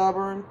being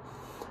stubborn.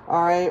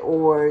 All right,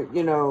 or,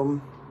 you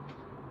know,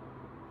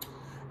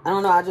 I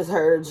don't know. I just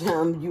heard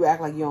you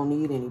act like you don't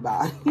need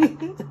anybody.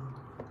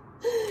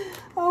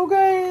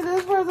 Okay,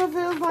 this person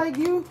feels like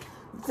you.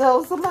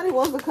 So somebody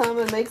wants to come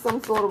and make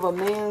some sort of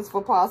amends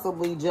for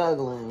possibly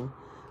juggling.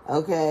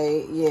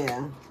 Okay,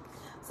 yeah.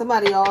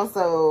 Somebody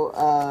also,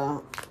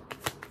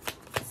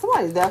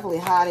 somebody's definitely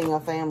hiding a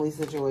family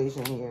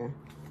situation here.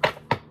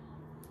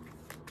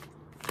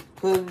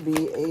 Could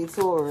be a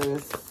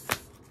Taurus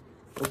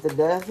with the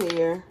Death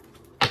here.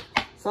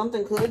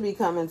 Something could be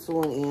coming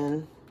to an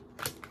end.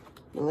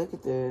 But look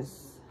at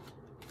this.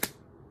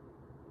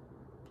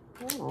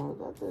 Hold on,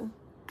 got the...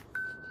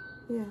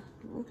 Yeah,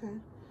 okay.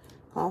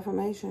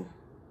 Confirmation.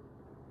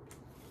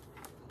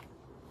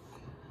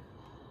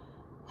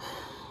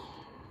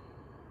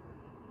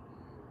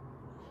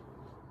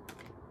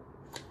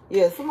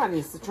 Yeah,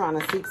 somebody's trying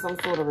to seek some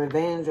sort of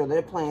revenge, or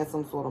they're playing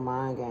some sort of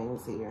mind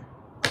games here.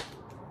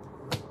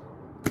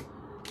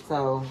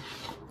 So,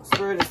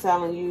 Spirit is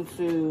telling you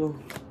to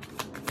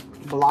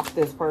block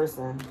this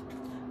person.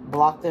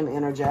 Block them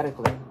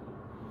energetically.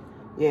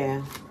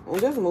 Yeah,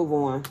 and just move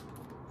on.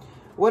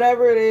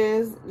 Whatever it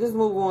is, just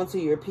move on to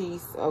your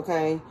peace,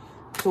 okay?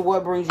 To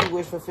what brings you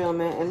wish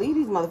fulfillment. And leave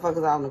these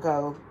motherfuckers out in the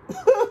cold.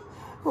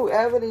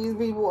 Whoever these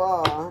people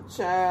are,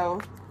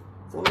 child.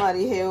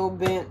 Somebody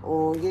hell-bent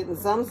on getting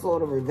some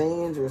sort of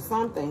revenge or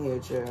something here,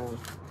 child.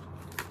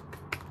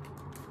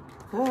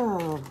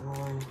 Oh,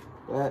 boy.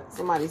 But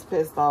somebody's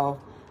pissed off.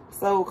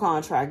 Soul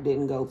contract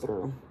didn't go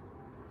through.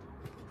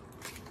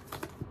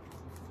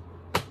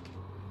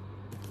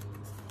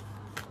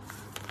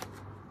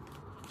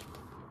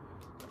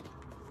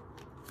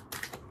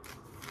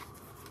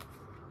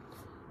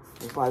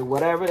 It's like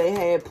whatever they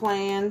had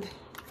planned,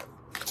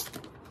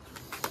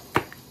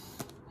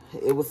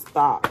 it was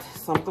stopped.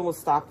 Something was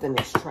stopped in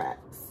its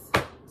tracks.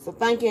 So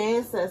thank you,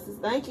 ancestors.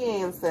 Thank you,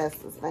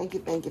 ancestors. Thank you,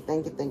 thank you,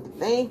 thank you, thank you,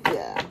 thank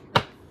you.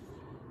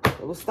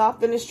 It was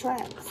stopped in its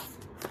tracks.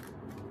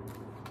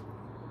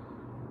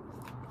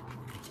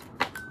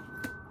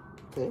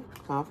 Okay,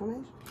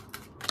 confirmation.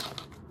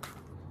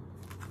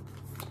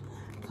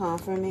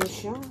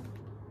 Confirmation.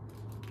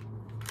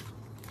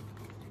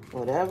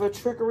 Whatever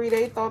trickery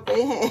they thought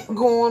they had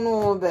going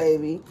on,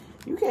 baby.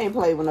 You can't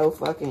play with no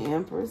fucking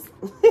Empress.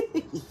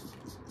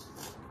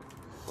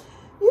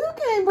 You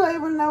can't play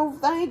with no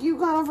thank you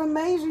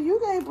confirmation. You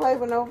can't play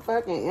with no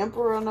fucking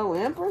Emperor or no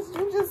Empress.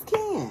 You just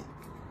can't.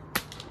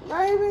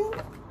 Baby.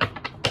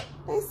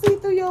 They see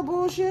through your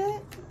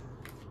bullshit.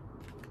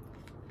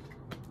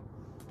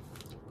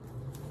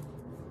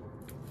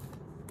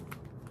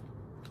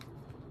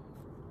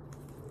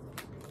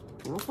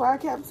 That's why I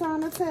kept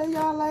trying to tell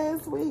y'all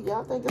last week.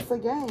 Y'all think it's a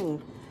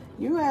game.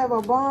 You have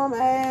a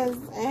bomb-ass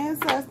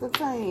ancestor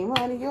team,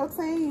 honey. Your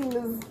team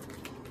is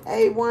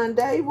A1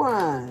 day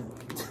one.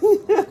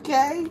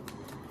 Okay?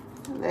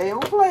 They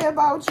don't play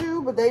about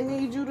you, but they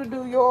need you to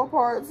do your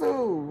part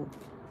too.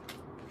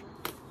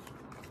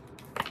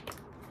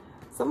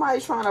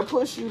 Somebody's trying to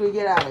push you to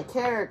get out of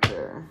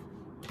character.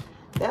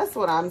 That's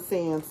what I'm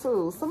seeing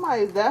too.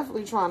 Somebody's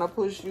definitely trying to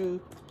push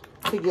you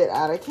to get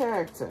out of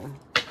character.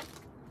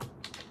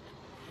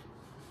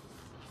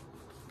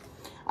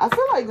 I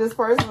feel like this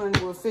person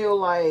would feel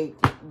like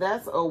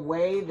that's a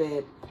way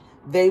that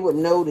they would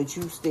know that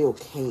you still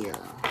care.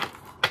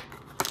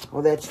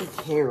 Or that you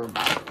care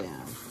about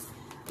them.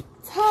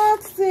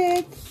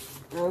 Toxic.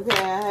 Okay,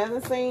 I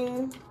haven't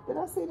seen... Did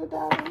I see the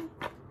diamond?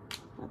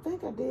 I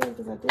think I did,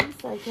 because I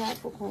did say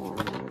Capricorn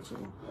energy.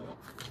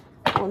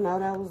 Oh, no,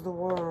 that was the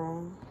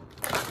world.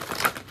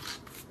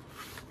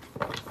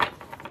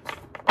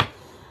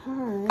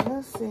 Alright,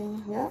 let's see.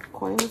 Yep,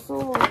 Queen of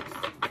Swords.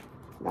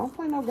 Don't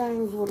play no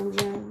games with them,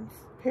 James.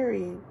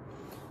 Period.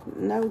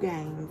 No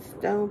games.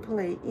 Don't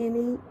play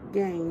any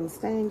games.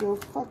 Stand your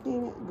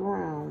fucking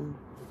ground.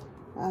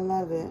 I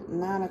love it.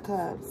 9 of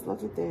Cups.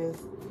 Look at this.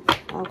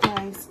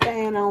 Okay?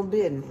 Stand on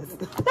business.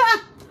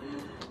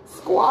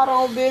 Squat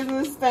on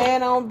business.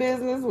 Stand on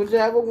business.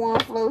 Whichever one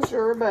floats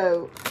your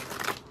boat.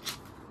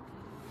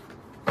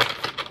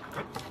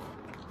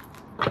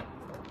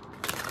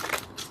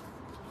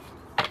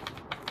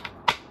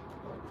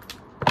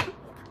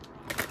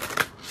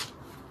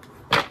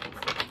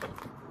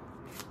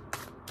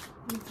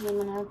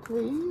 Gemini,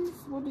 please.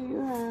 What do you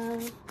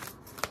have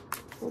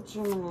for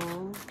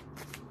Gemini?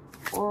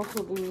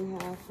 Oracle do you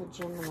have for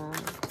Gemini?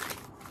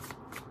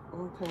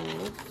 Okay,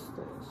 what's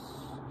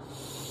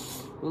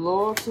this?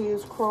 Loyalty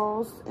is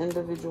crossed.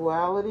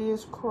 Individuality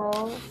is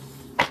crossed.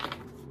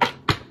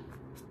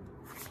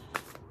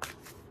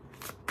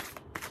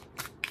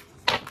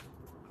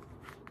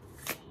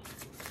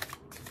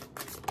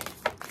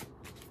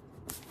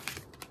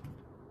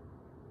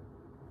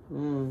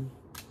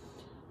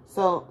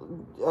 So,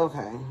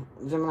 okay,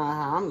 Gemini,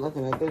 how I'm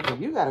looking at this, if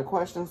you got to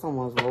question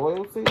someone's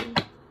loyalty,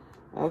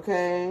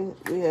 okay,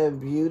 we have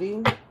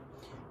beauty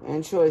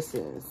and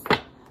choices.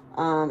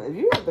 If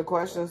you have to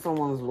question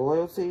someone's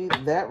loyalty,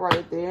 that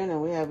right there, and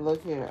then we have,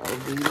 look here,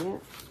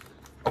 obedient.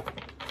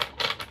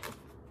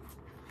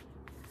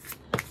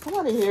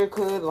 Somebody here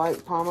could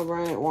like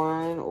pomegranate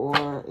wine,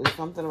 or is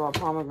something about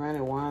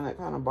pomegranate wine that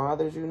kind of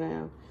bothers you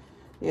now.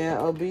 Yeah,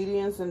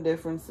 obedience and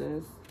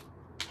differences.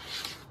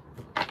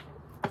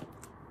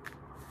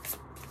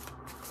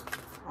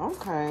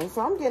 Okay,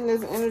 so I'm getting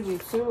this energy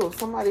too of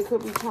somebody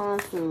could be trying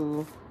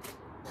to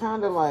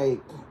kind of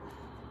like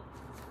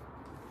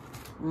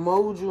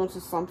mold you into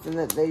something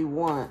that they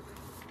want.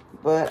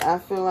 But I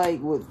feel like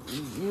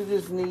you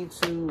just need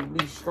to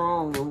be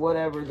strong in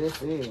whatever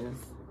this is.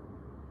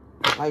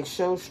 Like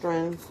show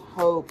strength,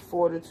 hope,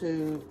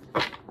 fortitude.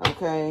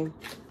 Okay,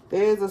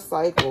 there's a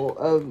cycle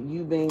of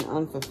you being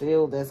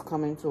unfulfilled that's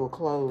coming to a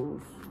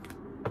close.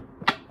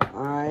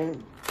 All right.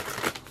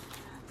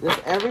 Just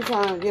every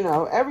time, you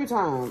know, every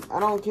time. I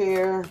don't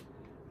care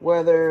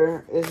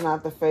whether it's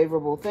not the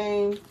favorable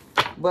thing,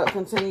 but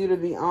continue to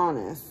be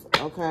honest,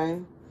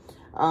 okay?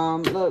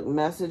 Look,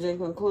 message and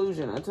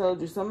conclusion. I told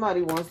you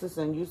somebody wants to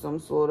send you some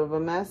sort of a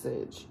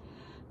message.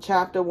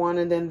 Chapter 1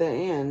 and then the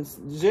ends.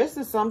 Just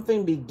as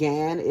something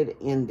began, it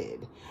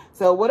ended.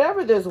 So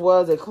whatever this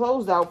was, it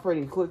closed out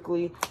pretty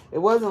quickly. It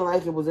wasn't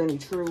like it was any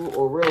true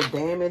or real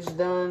damage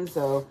done.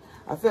 So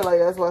I feel like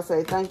that's why I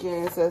say thank you,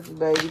 ancestors,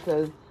 baby,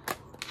 because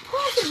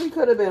possibly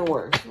could have been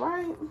worse,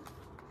 right?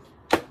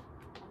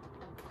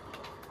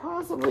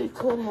 Possibly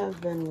could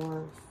have been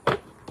worse.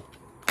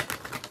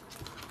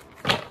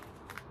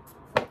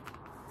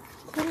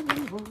 Could have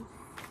been worse.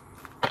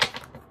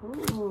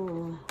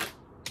 Ooh.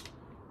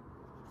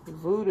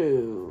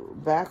 Voodoo.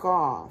 Back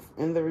off.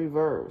 In the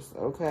reverse,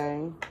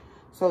 okay?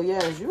 So,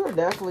 yes, you are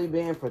definitely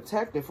being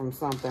protected from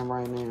something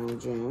right now,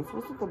 James.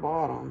 What's at the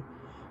bottom?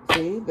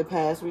 See, the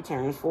past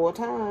returns for a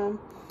time.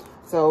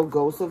 So,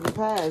 ghosts of the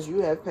past.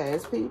 You have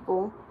past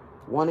people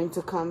wanting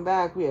to come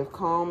back. We have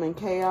calm and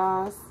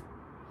chaos.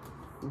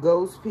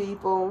 Ghost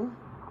people.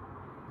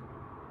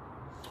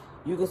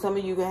 Some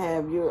of you can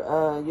have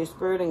your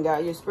spirit and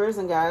God. Your spirits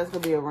and guides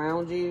could be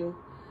around you.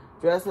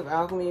 Dress of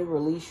alchemy.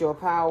 Release your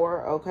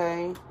power.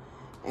 Okay.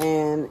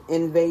 And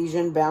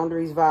invasion.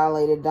 Boundaries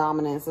violated.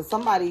 Dominance. So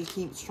somebody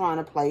keeps trying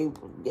to play.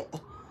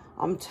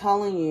 I'm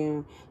telling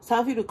you. It's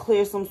time for you to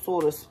clear some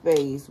sort of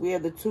space. We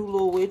have the 2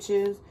 little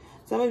witches.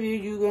 Some of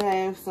you can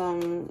have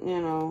some,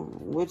 you know,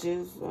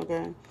 witches,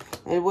 okay?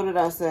 And what did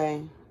I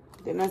say?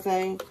 Didn't I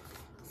say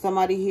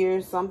somebody here,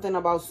 something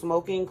about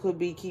smoking could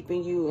be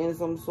keeping you in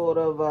some sort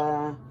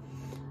of,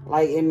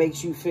 like it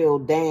makes you feel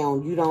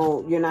down.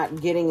 You're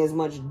not getting as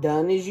much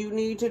done as you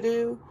need to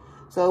do.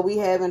 So we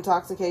have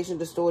intoxication,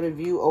 distorted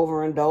view,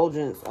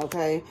 overindulgence,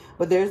 okay?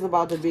 But there's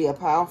about to be a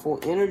powerful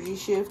energy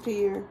shift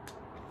here.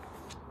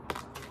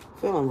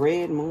 Feeling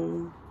red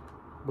moon,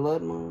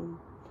 blood moon.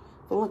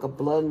 Feeling like a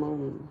blood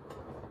moon.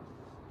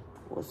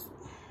 What's...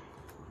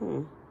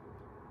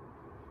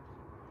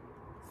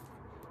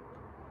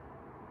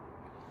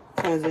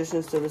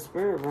 Transitions to the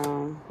spirit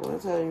realm. What I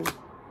tell you?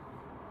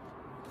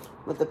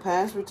 But the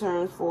past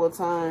returns for a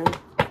time,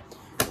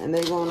 and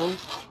they're gonna...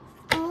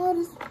 All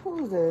this...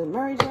 What was that?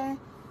 Mary J?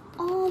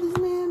 All these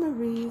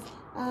memories.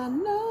 I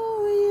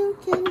know you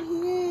can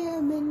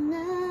hear me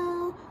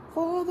now.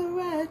 For the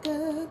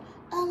record,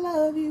 I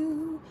love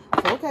you.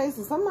 Okay,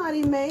 so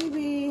somebody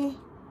maybe...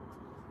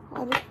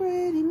 All the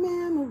pretty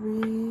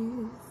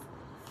memories.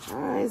 All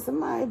right,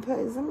 somebody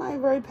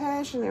very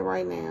passionate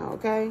right now,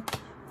 okay?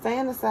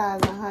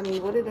 Fantasizing, honey.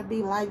 What it'd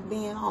be like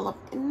being all up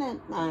in that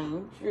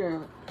thing?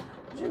 Sure.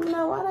 You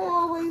know, why they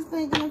always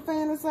thinking and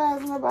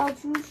fantasizing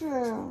about you?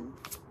 Sure.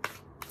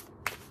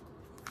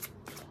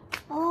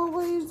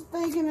 Always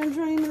thinking and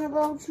dreaming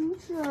about you,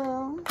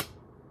 sure.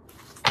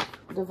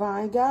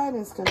 Divine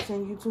guidance,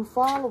 continue to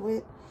follow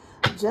it.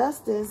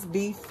 Justice,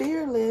 be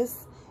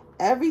fearless.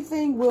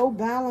 Everything will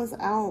balance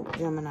out,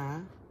 Gemini.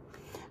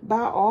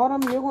 By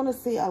autumn, you're going to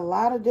see a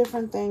lot of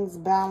different things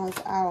balance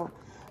out.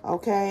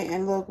 Okay,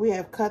 and look, we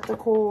have cut the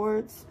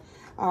cords.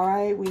 All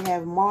right, we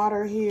have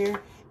martyr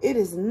here. It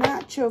is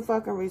not your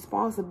fucking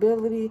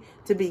responsibility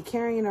to be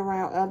carrying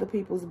around other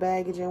people's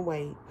baggage and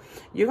weight.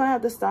 You're going to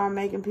have to start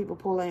making people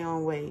pull their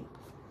own weight.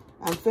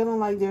 I'm feeling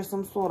like there's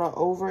some sort of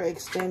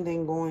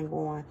overextending going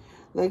on.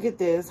 Look at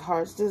this,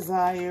 heart's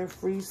desire,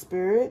 free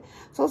spirit.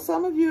 So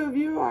some of you, if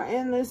you are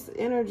in this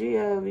energy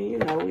of, you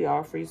know, we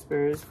are free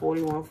spirits,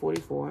 41,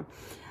 44.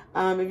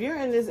 If you're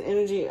in this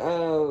energy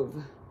of...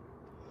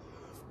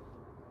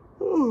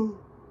 Ooh,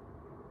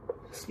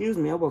 excuse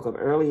me, I woke up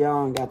early,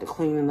 y'all, and got to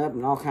cleaning up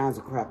and all kinds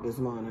of crap this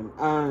morning.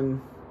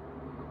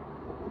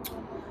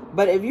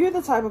 But if you're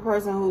the type of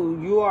person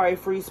who you are a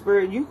free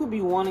spirit, you could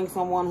be wanting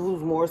someone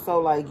who's more so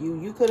like you.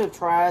 You could have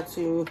tried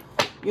to,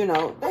 you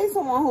know, date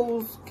someone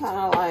who's kind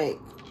of like,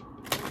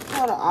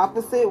 kind of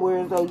opposite,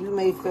 whereas though you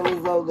may feel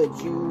as though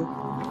that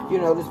you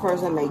know, this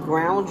person may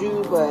ground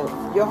you, but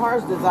your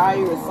heart's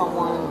desire is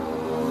someone,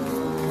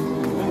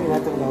 maybe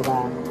nothing go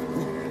by.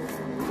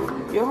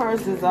 Your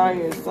heart's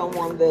desire is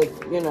someone that,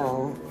 you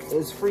know,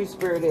 is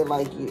free-spirited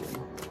like you.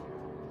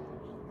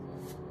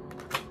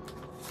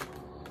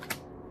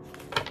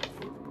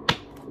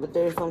 But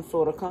there's some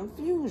sort of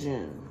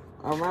confusion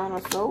around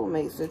a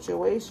soulmate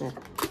situation.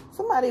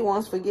 Somebody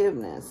wants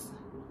forgiveness.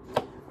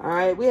 All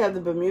right, we have the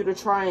Bermuda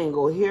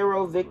Triangle,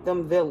 hero,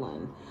 victim,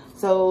 villain.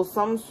 So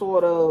some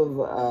sort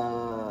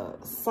of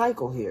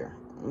cycle here.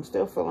 I'm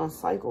still feeling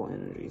cycle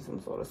energy,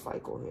 some sort of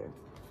cycle here.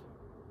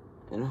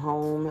 And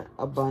home,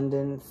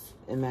 abundance,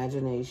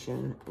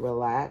 imagination,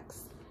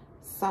 relax,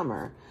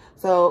 summer.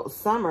 So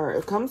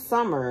summer, come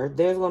summer,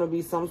 there's going to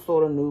be some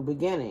sort of new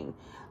beginning.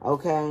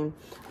 Okay.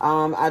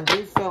 I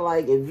do feel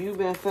like if you've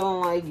been feeling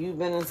like you've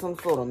been in some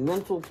sort of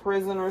mental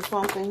prison or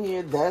something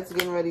here, that's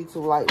getting ready to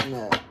lighten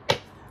up.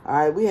 All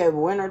right. We have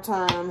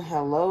wintertime.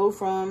 Hello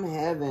from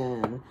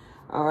heaven.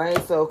 All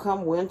right. So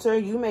come winter,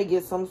 you may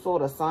get some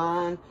sort of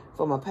sign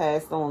from a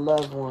passed on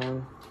loved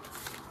one.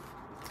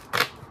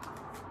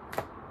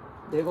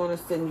 They're going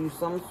to send you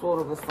some sort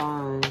of a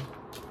sign.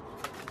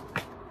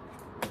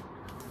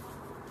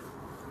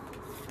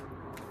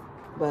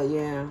 But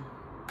yeah.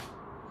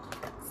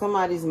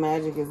 Somebody's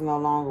magic is no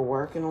longer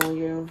working on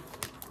you.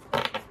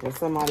 If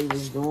somebody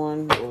was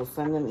doing or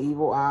sending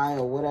evil eye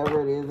or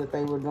whatever it is that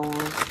they were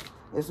doing,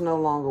 it's no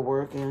longer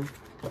working.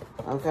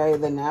 Okay,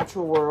 the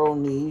natural world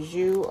needs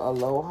you.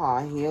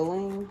 Aloha,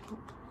 healing.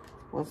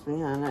 What's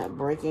behind that?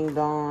 Breaking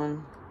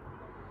dawn.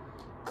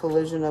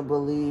 Collision of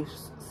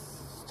beliefs,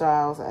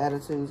 styles,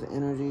 attitudes,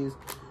 energies.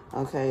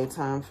 Okay,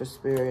 time for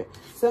spirit.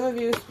 Some of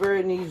you,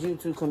 spirit needs you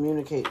to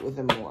communicate with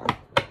them more.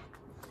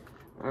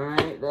 All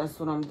right, that's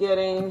what I'm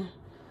getting.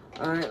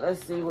 All right,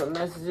 let's see what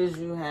messages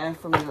you have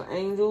from your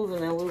angels,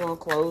 and then we're going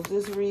to close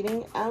this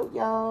reading out,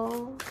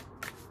 y'all.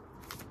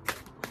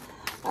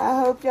 I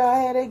hope y'all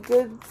had a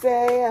good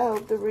day. I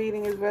hope the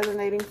reading is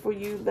resonating for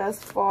you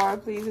thus far.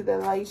 Please hit the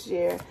like,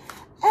 share,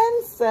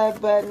 and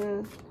sub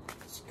button.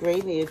 It's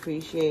greatly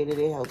appreciated.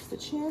 It helps the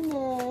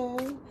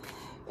channel.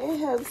 It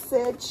helps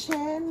the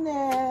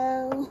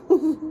channel.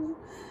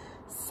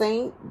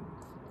 Saint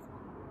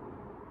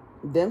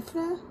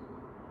Dimphna?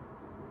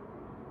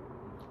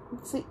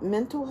 See,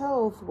 mental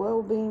health,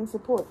 well-being,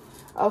 support.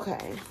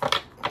 Okay.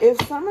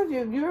 If some of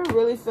you, if you're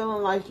really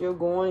feeling like you're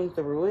going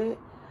through it,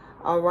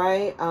 all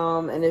right,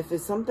 and if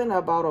it's something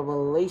about a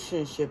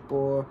relationship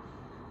or,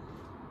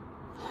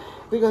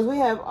 because we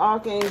have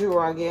Archangel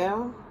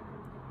Raguel,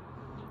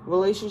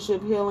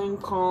 relationship healing,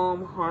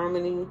 calm,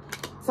 harmony,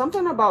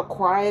 something about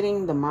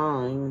quieting the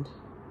mind.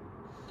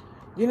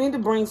 You need to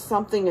bring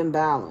something in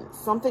balance.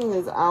 Something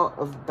is out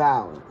of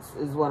balance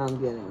is what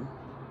I'm getting.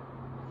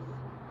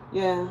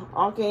 Yeah,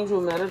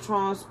 Archangel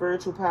Metatron,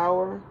 spiritual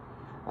power.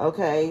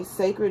 Okay,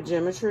 sacred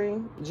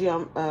geometry.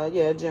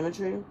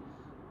 Geometry.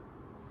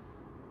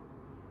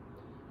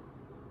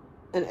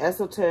 And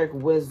esoteric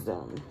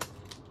wisdom.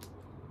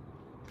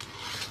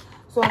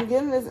 So I'm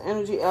getting this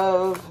energy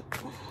of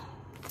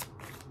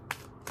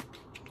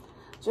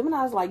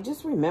Gemini's like,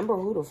 just remember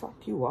who the fuck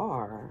you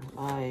are.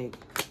 Like,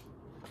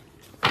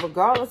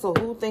 regardless of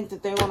who think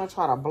that they're going to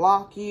try to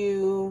block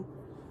you.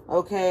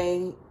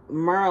 Okay,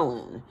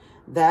 Merlin.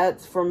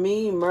 That's, for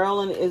me,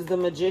 Merlin is the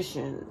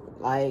magician.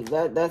 Like,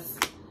 that's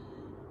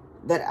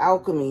that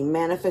alchemy,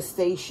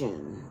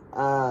 manifestation.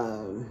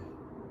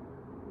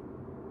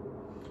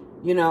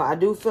 You know, I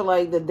do feel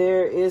like that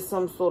there is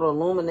some sort of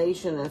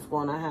illumination that's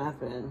going to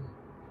happen.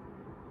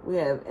 We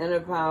have inner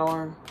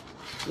power.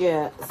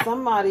 Yeah,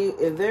 somebody,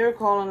 if they're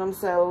calling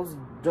themselves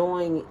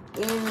doing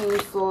any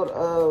sort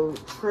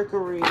of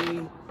trickery,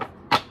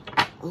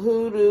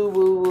 hoodoo,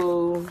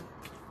 woo-woo,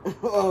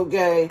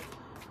 okay,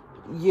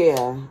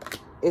 yeah,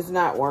 it's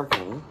not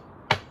working.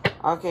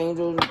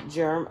 Archangel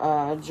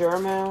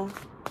Jeremiah.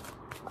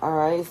 All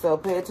right, so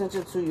pay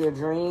attention to your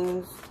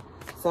dreams.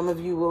 Some of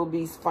you will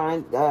be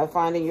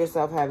finding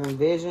yourself having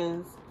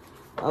visions.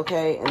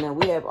 Okay, and then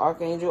we have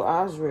Archangel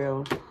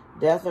Azrael.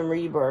 Death and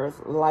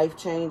rebirth, life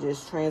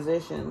changes,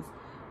 transitions.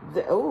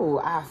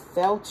 Oh, I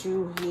felt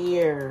you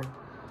here.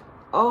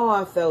 Oh,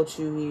 I felt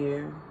you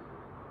here.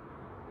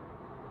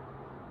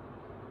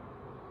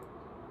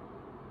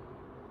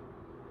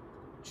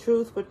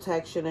 Truth,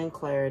 protection, and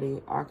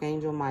clarity.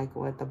 Archangel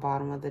Michael at the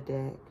bottom of the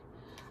deck.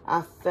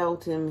 I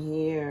felt him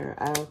here.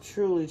 I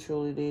truly,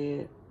 truly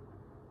did.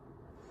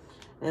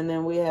 And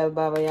then we have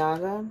Baba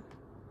Yaga.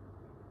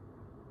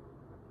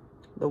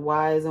 The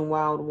wise and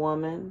wild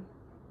woman.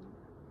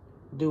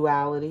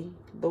 Duality,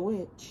 the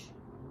witch.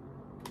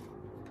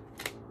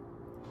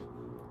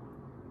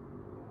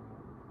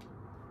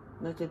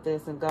 Look at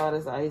this, and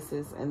Goddess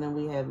Isis, and then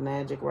we have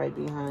Magick right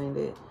behind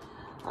it.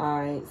 All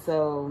right,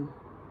 so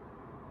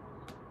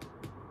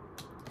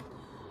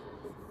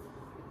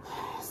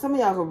some of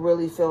y'all could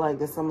really feel like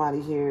that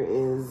somebody here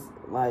is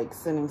like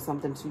sending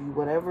something to you.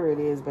 Whatever it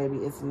is, baby,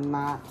 it's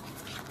not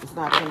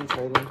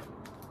penetrating.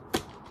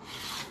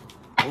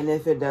 And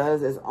if it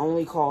does, it's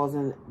only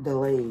causing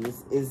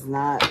delays. It's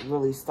not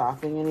really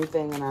stopping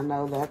anything. And I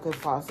know that could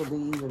possibly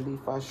even be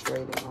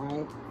frustrating,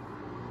 right?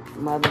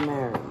 Mother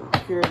Mary,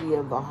 purity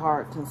of the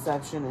heart,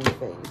 conception, and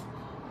faith.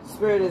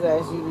 Spirit is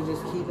asking you to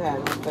just keep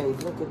having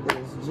faith. Look at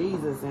this.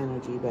 Jesus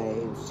energy,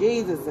 babes.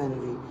 Jesus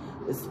energy.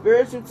 The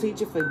spiritual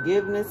teacher,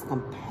 forgiveness,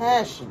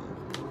 compassion.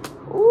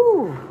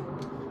 Ooh.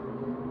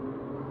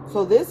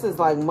 So this is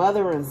like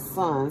mother and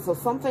son. So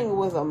something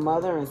with a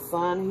mother and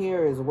son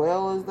here as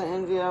well as the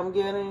energy I'm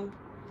getting.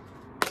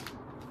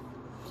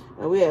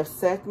 And we have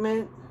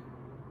segment,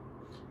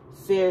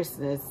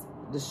 fierceness,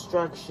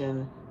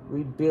 destruction,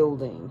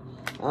 rebuilding.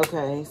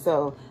 Okay,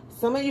 so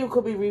some of you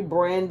could be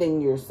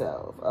rebranding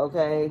yourself.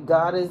 Okay,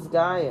 God is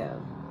Gaia.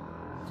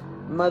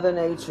 Mother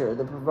Nature,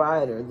 the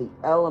provider, the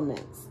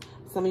elements.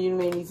 Some of you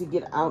may need to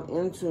get out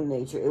into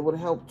nature. It would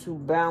help to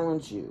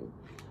balance you.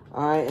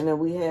 All right, and then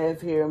we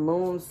have here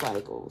moon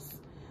cycles.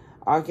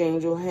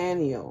 Archangel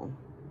Haniel.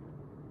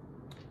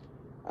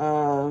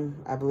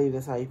 I believe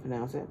that's how you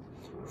pronounce it.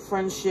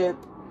 Friendship,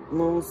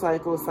 moon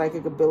cycles,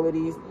 psychic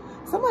abilities.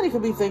 Somebody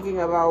could be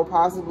thinking about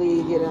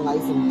possibly getting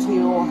like some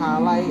teal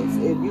highlights.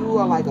 If you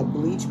are like a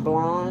bleach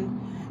blonde,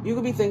 you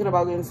could be thinking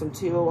about getting some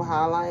teal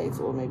highlights,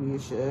 or maybe you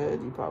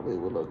should. You probably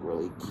would look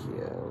really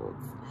cute.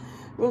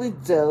 Really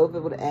dope.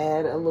 It would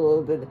add a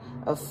little bit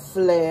of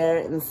flair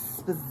and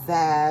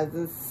pizzazz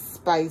and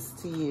spice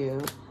to you.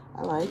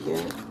 I like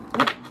it.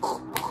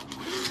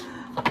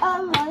 I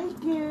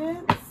like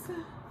it.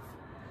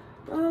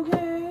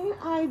 Okay.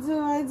 I do.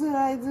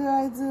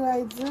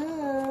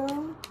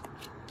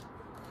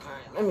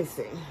 Alright, let me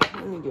see.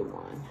 Let me get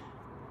one.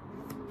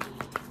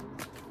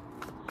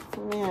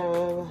 Let me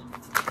have...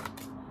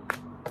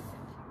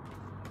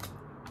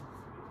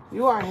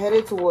 You are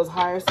headed towards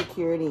higher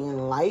security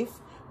in life,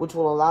 which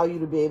will allow you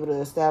to be able to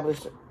establish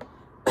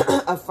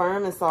a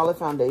firm and solid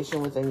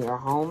foundation within your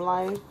home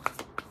life.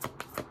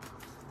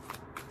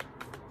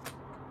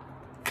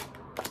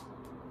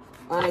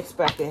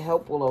 Unexpected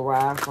help will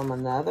arrive from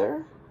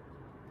another.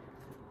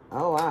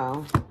 Oh,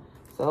 wow.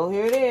 So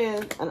here it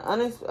is.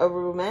 A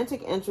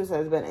romantic interest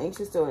has been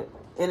anxious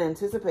in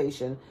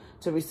anticipation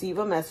to receive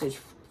a message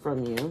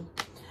from you.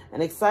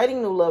 An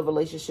exciting new love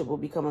relationship will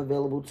become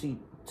available to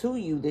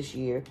you this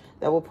year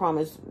that will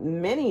promise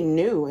many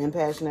new and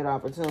passionate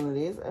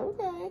opportunities.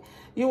 Okay.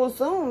 You will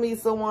soon meet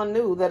someone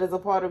new that is a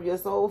part of your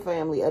soul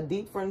family. A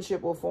deep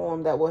friendship will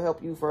form that will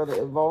help you further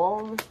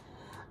evolve.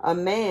 A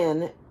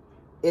man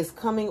is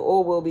coming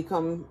or will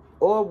become,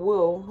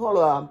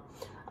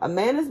 a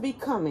man is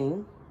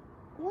becoming,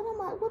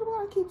 what do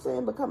I keep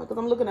saying becoming? Because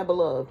I'm looking at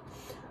beloved.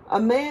 A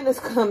man is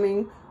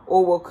coming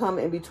or will come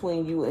in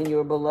between you and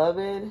your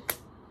beloved.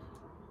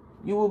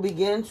 You will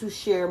begin to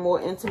share more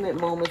intimate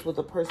moments with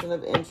a person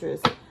of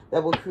interest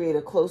that will create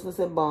a closeness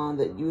and bond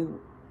that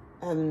you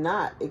have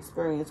not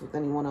experienced with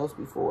anyone else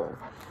before.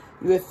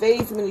 You have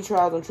faced many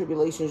trials and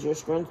tribulations. Your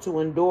strength to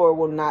endure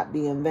will not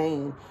be in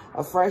vain.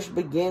 A fresh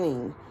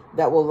beginning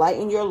that will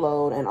lighten your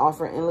load and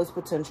offer endless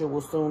potential will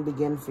soon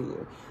begin for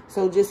you.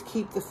 So just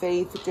keep the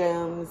faith,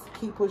 gems.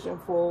 Keep pushing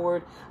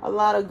forward. A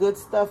lot of good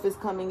stuff is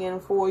coming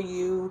in for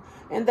you.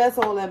 And that's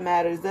all that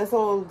matters. That's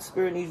all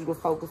Spirit needs you to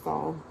focus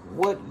on.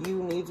 What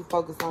you need to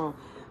focus on.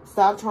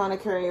 Stop trying to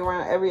carry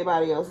around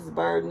everybody else's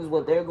burdens,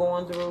 what they're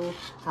going through,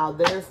 how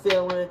they're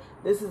feeling.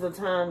 This is a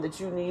time that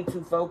you need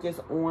to focus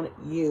on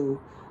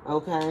you.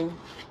 Okay?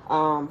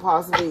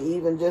 Possibly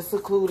even just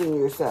secluding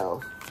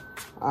yourself.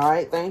 All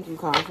right, thank you,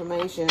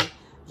 confirmation.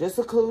 Just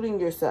secluding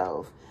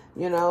yourself,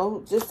 you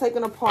know, just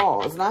taking a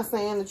pause. Not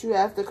saying that you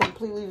have to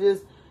completely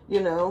just,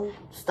 you know,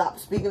 stop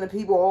speaking to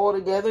people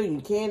altogether.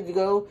 You can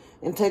go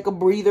and take a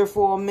breather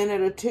for a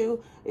minute or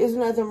two. There's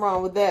nothing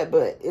wrong with that,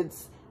 but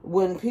it's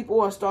when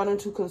people are starting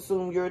to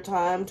consume your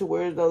time to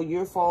where though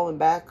you're falling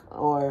back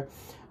or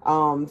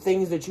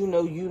things that you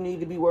know you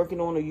need to be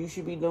working on or you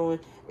should be doing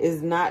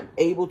is not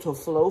able to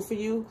flow for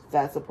you,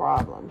 that's a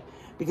problem.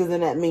 Because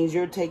then that means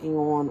you're taking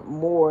on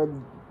more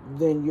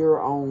than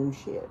your own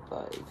shit.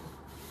 Like,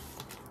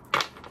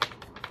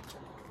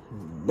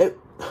 nope.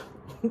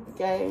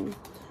 Okay.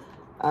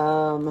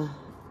 I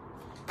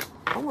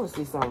want to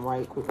see something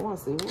right quick. I want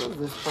to see, who is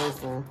this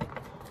person?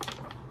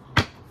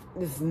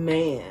 This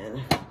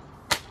man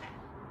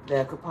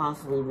that could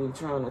possibly be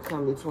trying to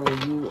come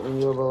between you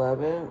and your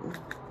beloved.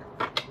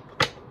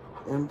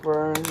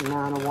 Emperor,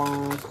 9 of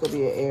Wands, could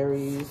be an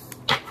Aries.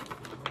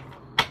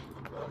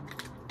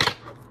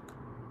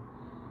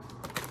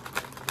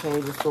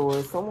 Page of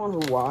Swords, someone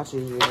who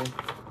watches you.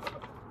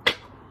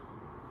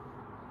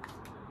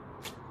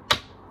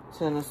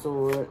 10 of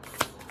Swords.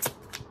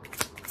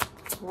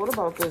 What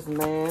about this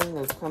man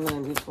that's coming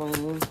in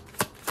between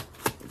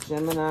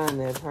Gemini and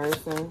their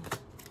person?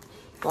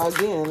 So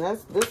again,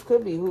 this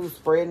could be who's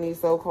spreading these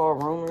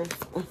so-called rumors.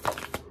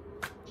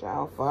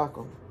 Child, fuck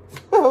them.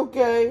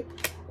 Okay.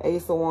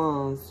 Ace of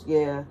Wands.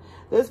 Yeah.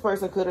 This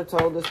person could have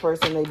told this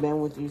person they've been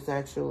with you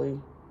sexually.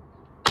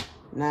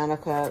 9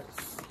 of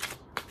Cups.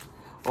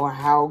 Or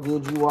how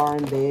good you are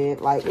in bed.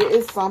 Like, it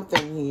is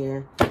something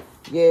here.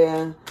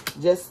 Yeah.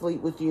 Just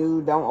sleep with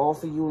you. Don't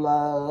offer you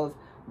love.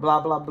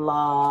 Blah, blah,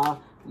 blah.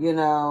 You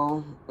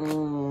know.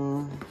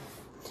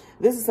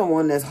 This is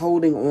someone that's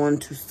holding on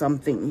to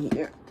something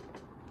here.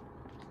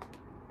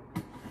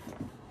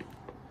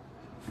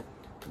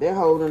 They're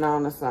holding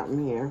on to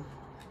something here.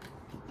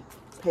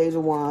 Page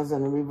of Wands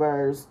in the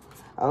reverse.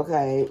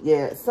 Okay.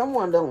 Yeah.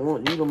 Someone don't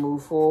want you to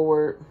move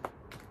forward.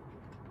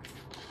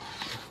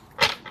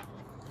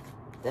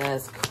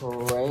 That's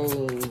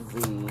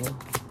crazy.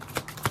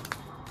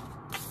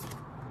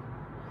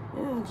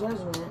 Yeah,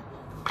 Judgment.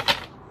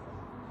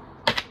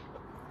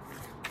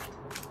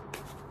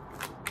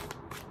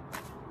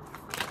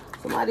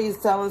 Somebody's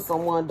telling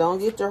someone, don't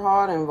get your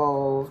heart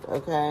involved,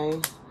 okay?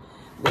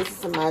 This is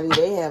somebody,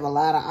 they have a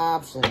lot of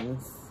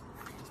options.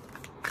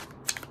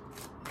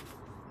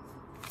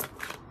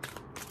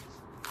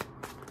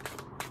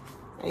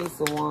 Ace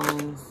of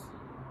Wands.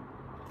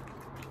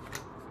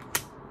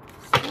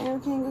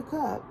 And King of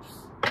Cups.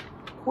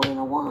 Queen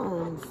of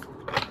Wands.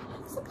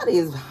 Somebody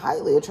is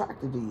highly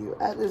attracted to you.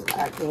 I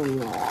can't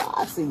even,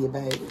 I see you,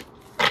 baby.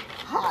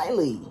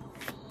 Highly.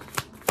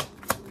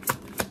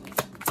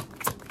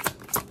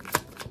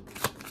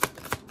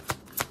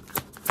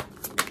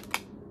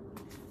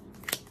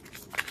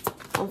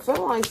 I'm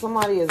feeling like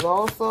somebody is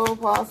also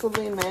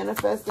possibly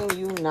manifesting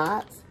you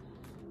not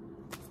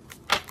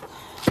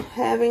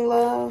having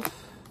love.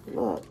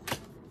 Look.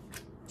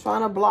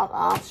 Trying to block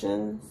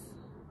options.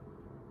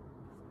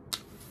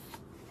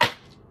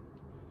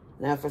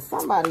 Now, for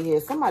somebody here,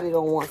 somebody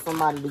don't want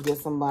somebody to get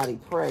somebody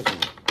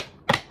pregnant.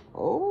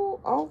 Oh,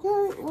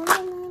 okay. Wait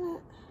a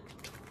minute.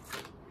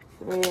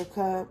 3 of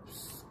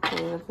Cups.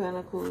 Queen of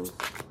Pentacles.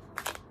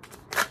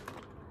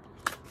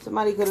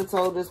 Somebody could have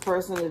told this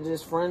person to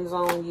just friend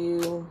zone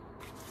you.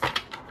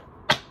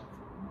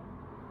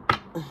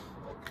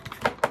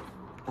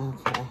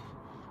 Okay.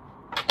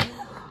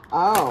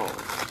 Oh,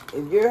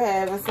 if you're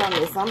having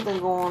something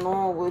going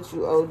on with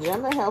you, oh,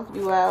 Gemma help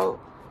you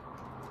out.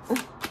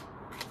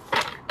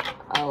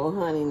 Oh,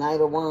 honey,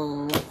 Knight of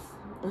Wands.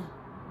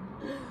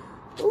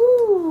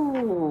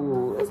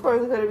 Ooh, this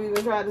person could have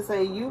even tried to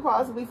say you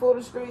possibly for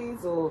the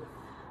streets, or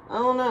I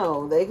don't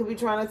know. They could be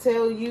trying to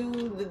tell you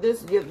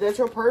that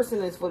your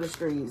person is for the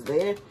streets.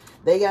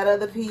 They got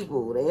other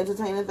people. They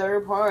entertaining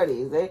third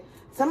parties.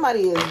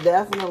 Somebody is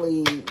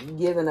definitely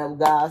giving up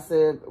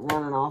gossip,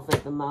 running off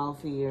at the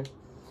mouth here.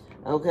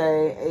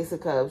 Okay, Ace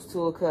of Cups,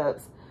 2 of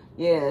Cups.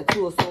 Yeah,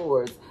 2 of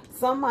Swords.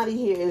 Somebody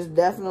here is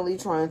definitely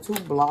trying to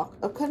block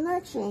a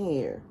connection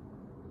here.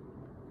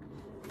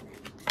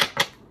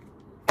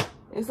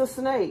 It's a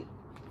snake.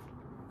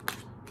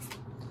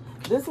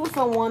 This was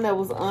someone that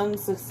was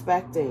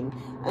unsuspecting.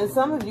 And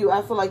some of you,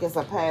 I feel like it's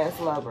a past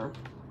lover.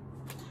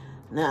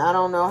 Now, I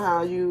don't know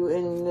how you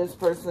and this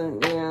person,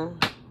 yeah.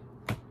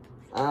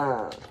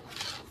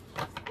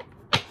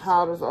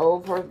 How this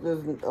old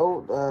person,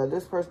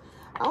 this person,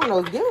 I don't know,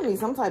 it's giving me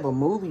some type of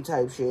movie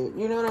type shit.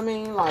 You know what I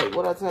mean? Like,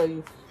 what I tell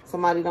you,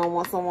 somebody don't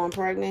want someone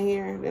pregnant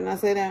here. Didn't I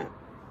say that?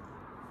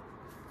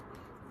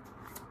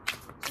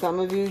 Some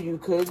of you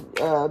could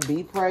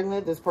be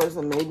pregnant. This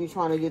person may be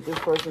trying to get this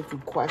person to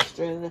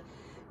question,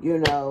 you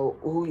know,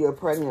 who you're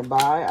pregnant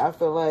by. I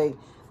feel like,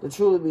 to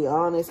truly be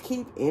honest,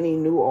 keep any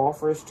new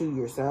offers to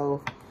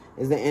yourself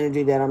is the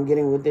energy that I'm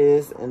getting with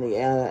this. And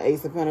the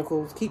Ace of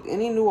Pentacles. Keep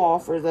any new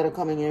offers that are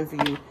coming in for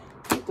you.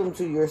 Keep them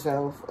to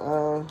yourself,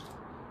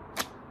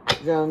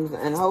 gems.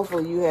 And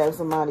hopefully you have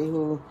somebody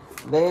who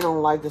they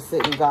don't like to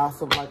sit and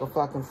gossip like a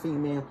fucking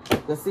female.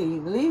 Because see,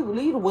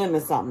 leave women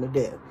something to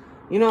do.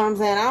 You know what I'm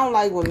saying? I don't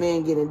like when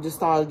men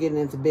start getting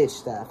into bitch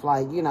stuff.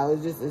 Like, you know,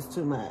 it's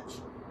too much.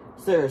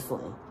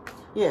 Seriously.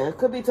 Yeah, it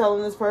could be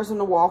telling this person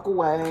to walk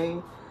away.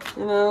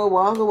 You know,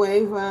 walk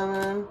away from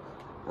them.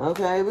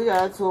 Okay, we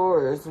got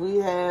Taurus. We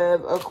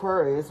have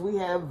Aquarius. We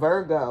have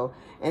Virgo.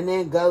 And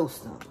then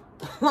ghost them.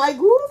 Like,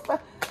 who the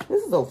fuck?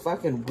 This is a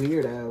fucking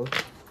weirdo.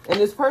 And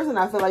this person,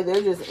 I feel like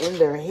they're just in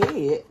their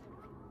head.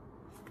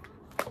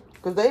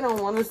 Because they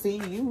don't want to see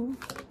you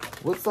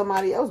with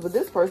somebody else. But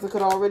this person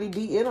could already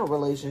be in a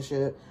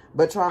relationship,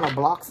 but trying to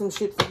block some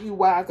shit for you.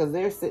 Why? Because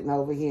they're sitting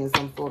over here in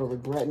some sort of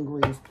regret and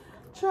grief.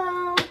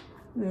 Child,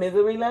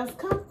 misery loves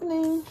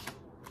company.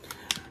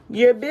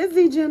 You're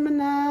busy,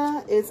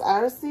 Gemini. It's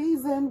our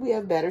season. We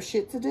have better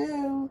shit to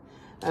do.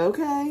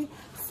 Okay.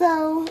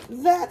 So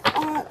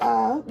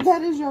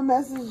that is your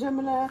message,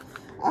 Gemini.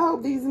 I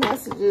hope these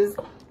messages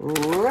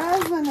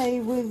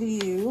resonate with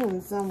you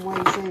in some way,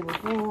 shape, or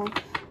form.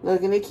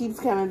 Look, and it keeps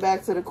coming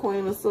back to the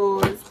Queen of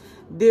Swords.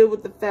 Deal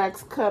with the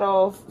facts. Cut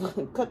off.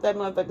 Cut that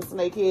motherfucking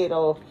snake head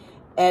off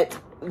at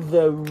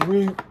the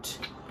root.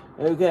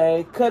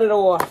 Okay? Cut it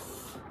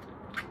off.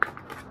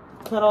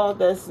 Cut off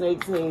that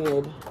snake's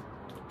head.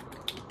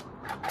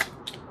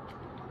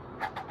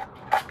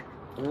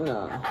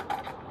 No.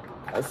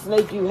 A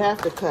snake, you have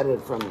to cut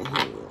it from the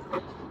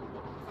head.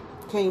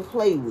 Can't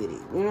play with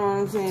it. You know what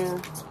I'm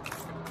saying?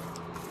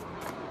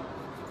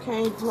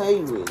 Can't play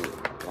with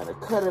it. Gotta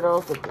cut it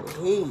off at the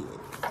head.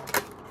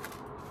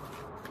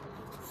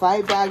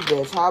 Fight back,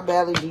 bitch. How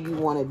badly do you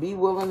want it? Be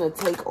willing to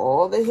take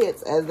all the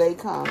hits as they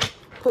come.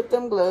 Put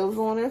them gloves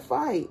on and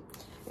fight.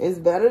 It's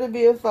better to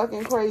be a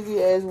fucking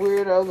crazy ass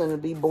weirdo than to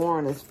be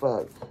boring as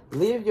fuck.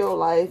 Live your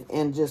life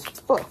and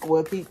just fuck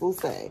what people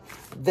say.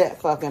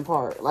 That fucking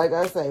part. Like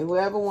I say,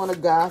 whoever want to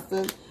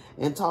gossip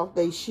and talk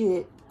they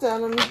shit,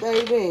 tell them,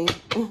 baby,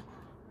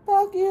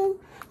 fuck you.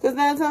 Because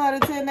 9 times out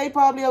of 10, they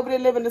probably over there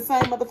living the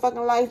same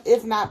motherfucking life,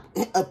 if not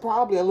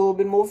probably a little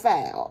bit more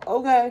foul.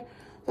 Okay?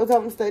 So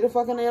tell them stay the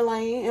fuck in their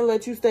lane and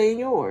let you stay in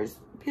yours.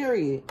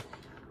 Period.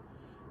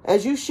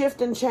 As you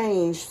shift and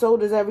change, so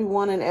does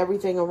everyone and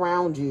everything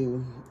around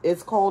you.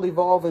 It's called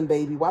evolving,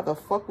 baby. Why the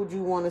fuck would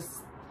you want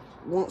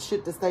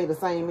shit to stay the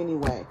same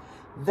anyway?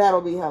 That'll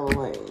be hella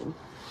lame.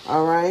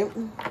 Alright?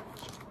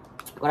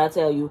 What I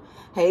tell you,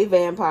 hey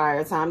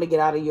vampire, time to get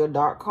out of your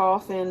dark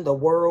coffin. The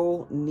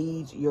world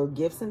needs your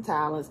gifts and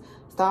talents.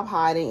 Stop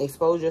hiding.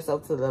 Expose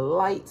yourself to the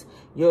light.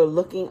 You're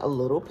looking a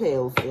little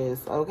pale,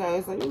 sis.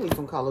 Okay, so you need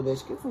some color,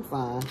 bitch. Get some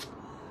sun.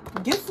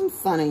 Get some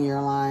sun in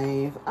your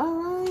life.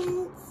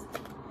 Alright?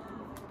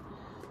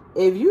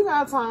 If you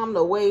got time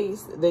to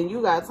waste, then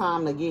you got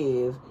time to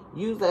give.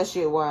 Use that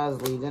shit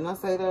wisely. Didn't I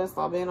say that?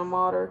 Stop being a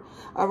martyr.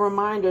 A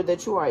reminder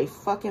that you are a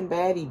fucking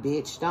baddie,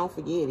 bitch. Don't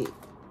forget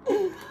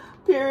it.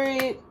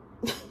 Period.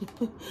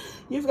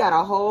 You've got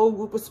a whole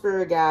group of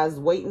spirit guys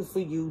waiting for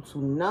you to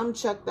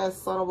nunchuck that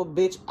son of a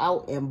bitch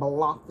out and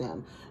block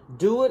them.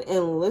 Do it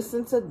and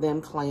listen to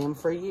them claim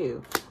for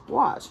you.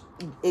 Watch.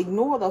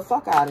 Ignore the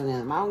fuck out of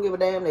them. I don't give a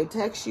damn. They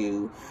text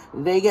you.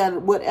 They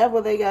got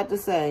whatever they got to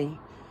say.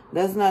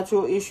 That's not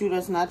your issue.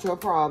 That's not your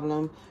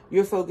problem.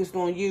 You're focused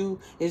on you.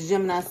 It's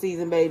Gemini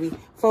season, baby.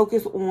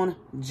 Focus on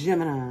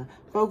Gemini.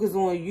 Focus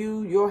on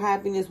you, your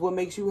happiness, what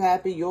makes you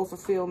happy, your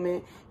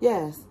fulfillment.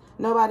 Yes.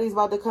 Nobody's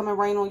about to come and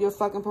rain on your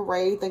fucking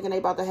parade thinking they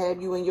about to have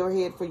you in your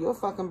head for your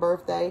fucking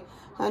birthday.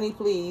 Honey,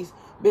 please.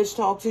 Bitch,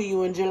 talk to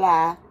you in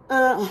July.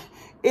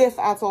 If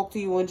I talk to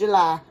you in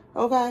July.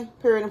 Okay?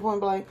 Period and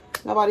point blank.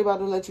 Nobody about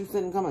to let you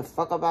sit and come and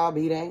fuck up our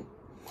B-Day.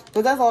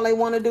 Because that's all they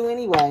want to do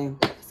anyway.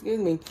 Excuse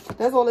me.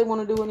 That's all they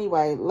want to do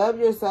anyway. Love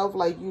yourself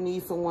like you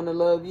need someone to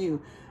love you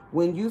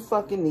when you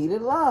fucking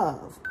needed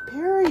love.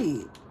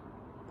 Period.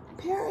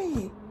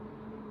 Period.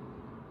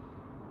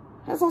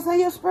 That's what I say,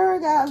 your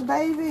spirit guys,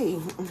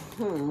 baby.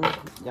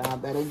 Y'all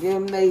better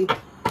give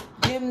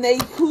them they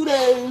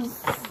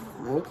kudos.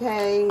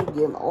 Okay? Give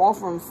them all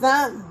from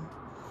something.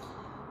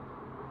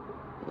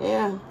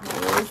 Yeah. Like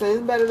I said,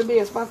 it's better to be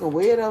a fucking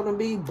weirdo than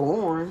be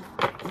born.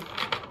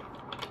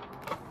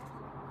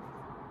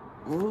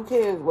 And who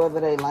cares whether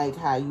they like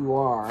how you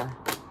are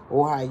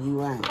or how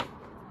you ain't?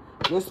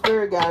 Your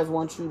spirit guides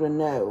want you to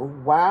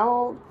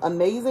know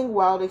amazing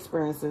wild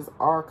experiences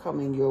are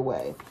coming your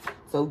way.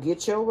 So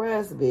get your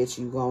rest, bitch.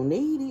 You gonna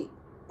need it.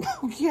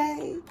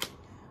 Okay?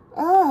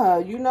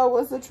 You know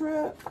what's a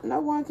trip? No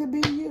one can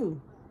be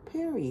you.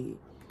 Period.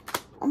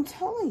 I'm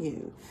telling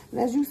you. And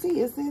as you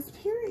see, it says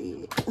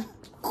period.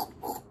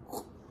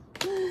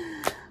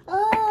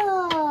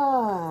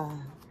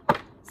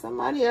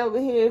 Somebody over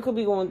here could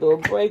be going through a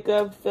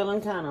breakup, feeling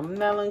kind of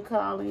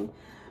melancholy.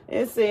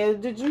 It says,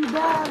 did you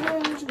die,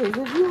 bitch?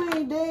 Because if you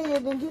ain't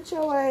dead, then get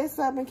your ass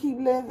up and keep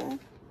living.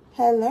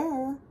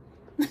 Hello.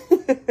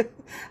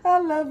 I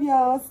love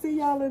y'all. See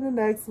y'all in the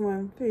next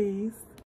one. Peace.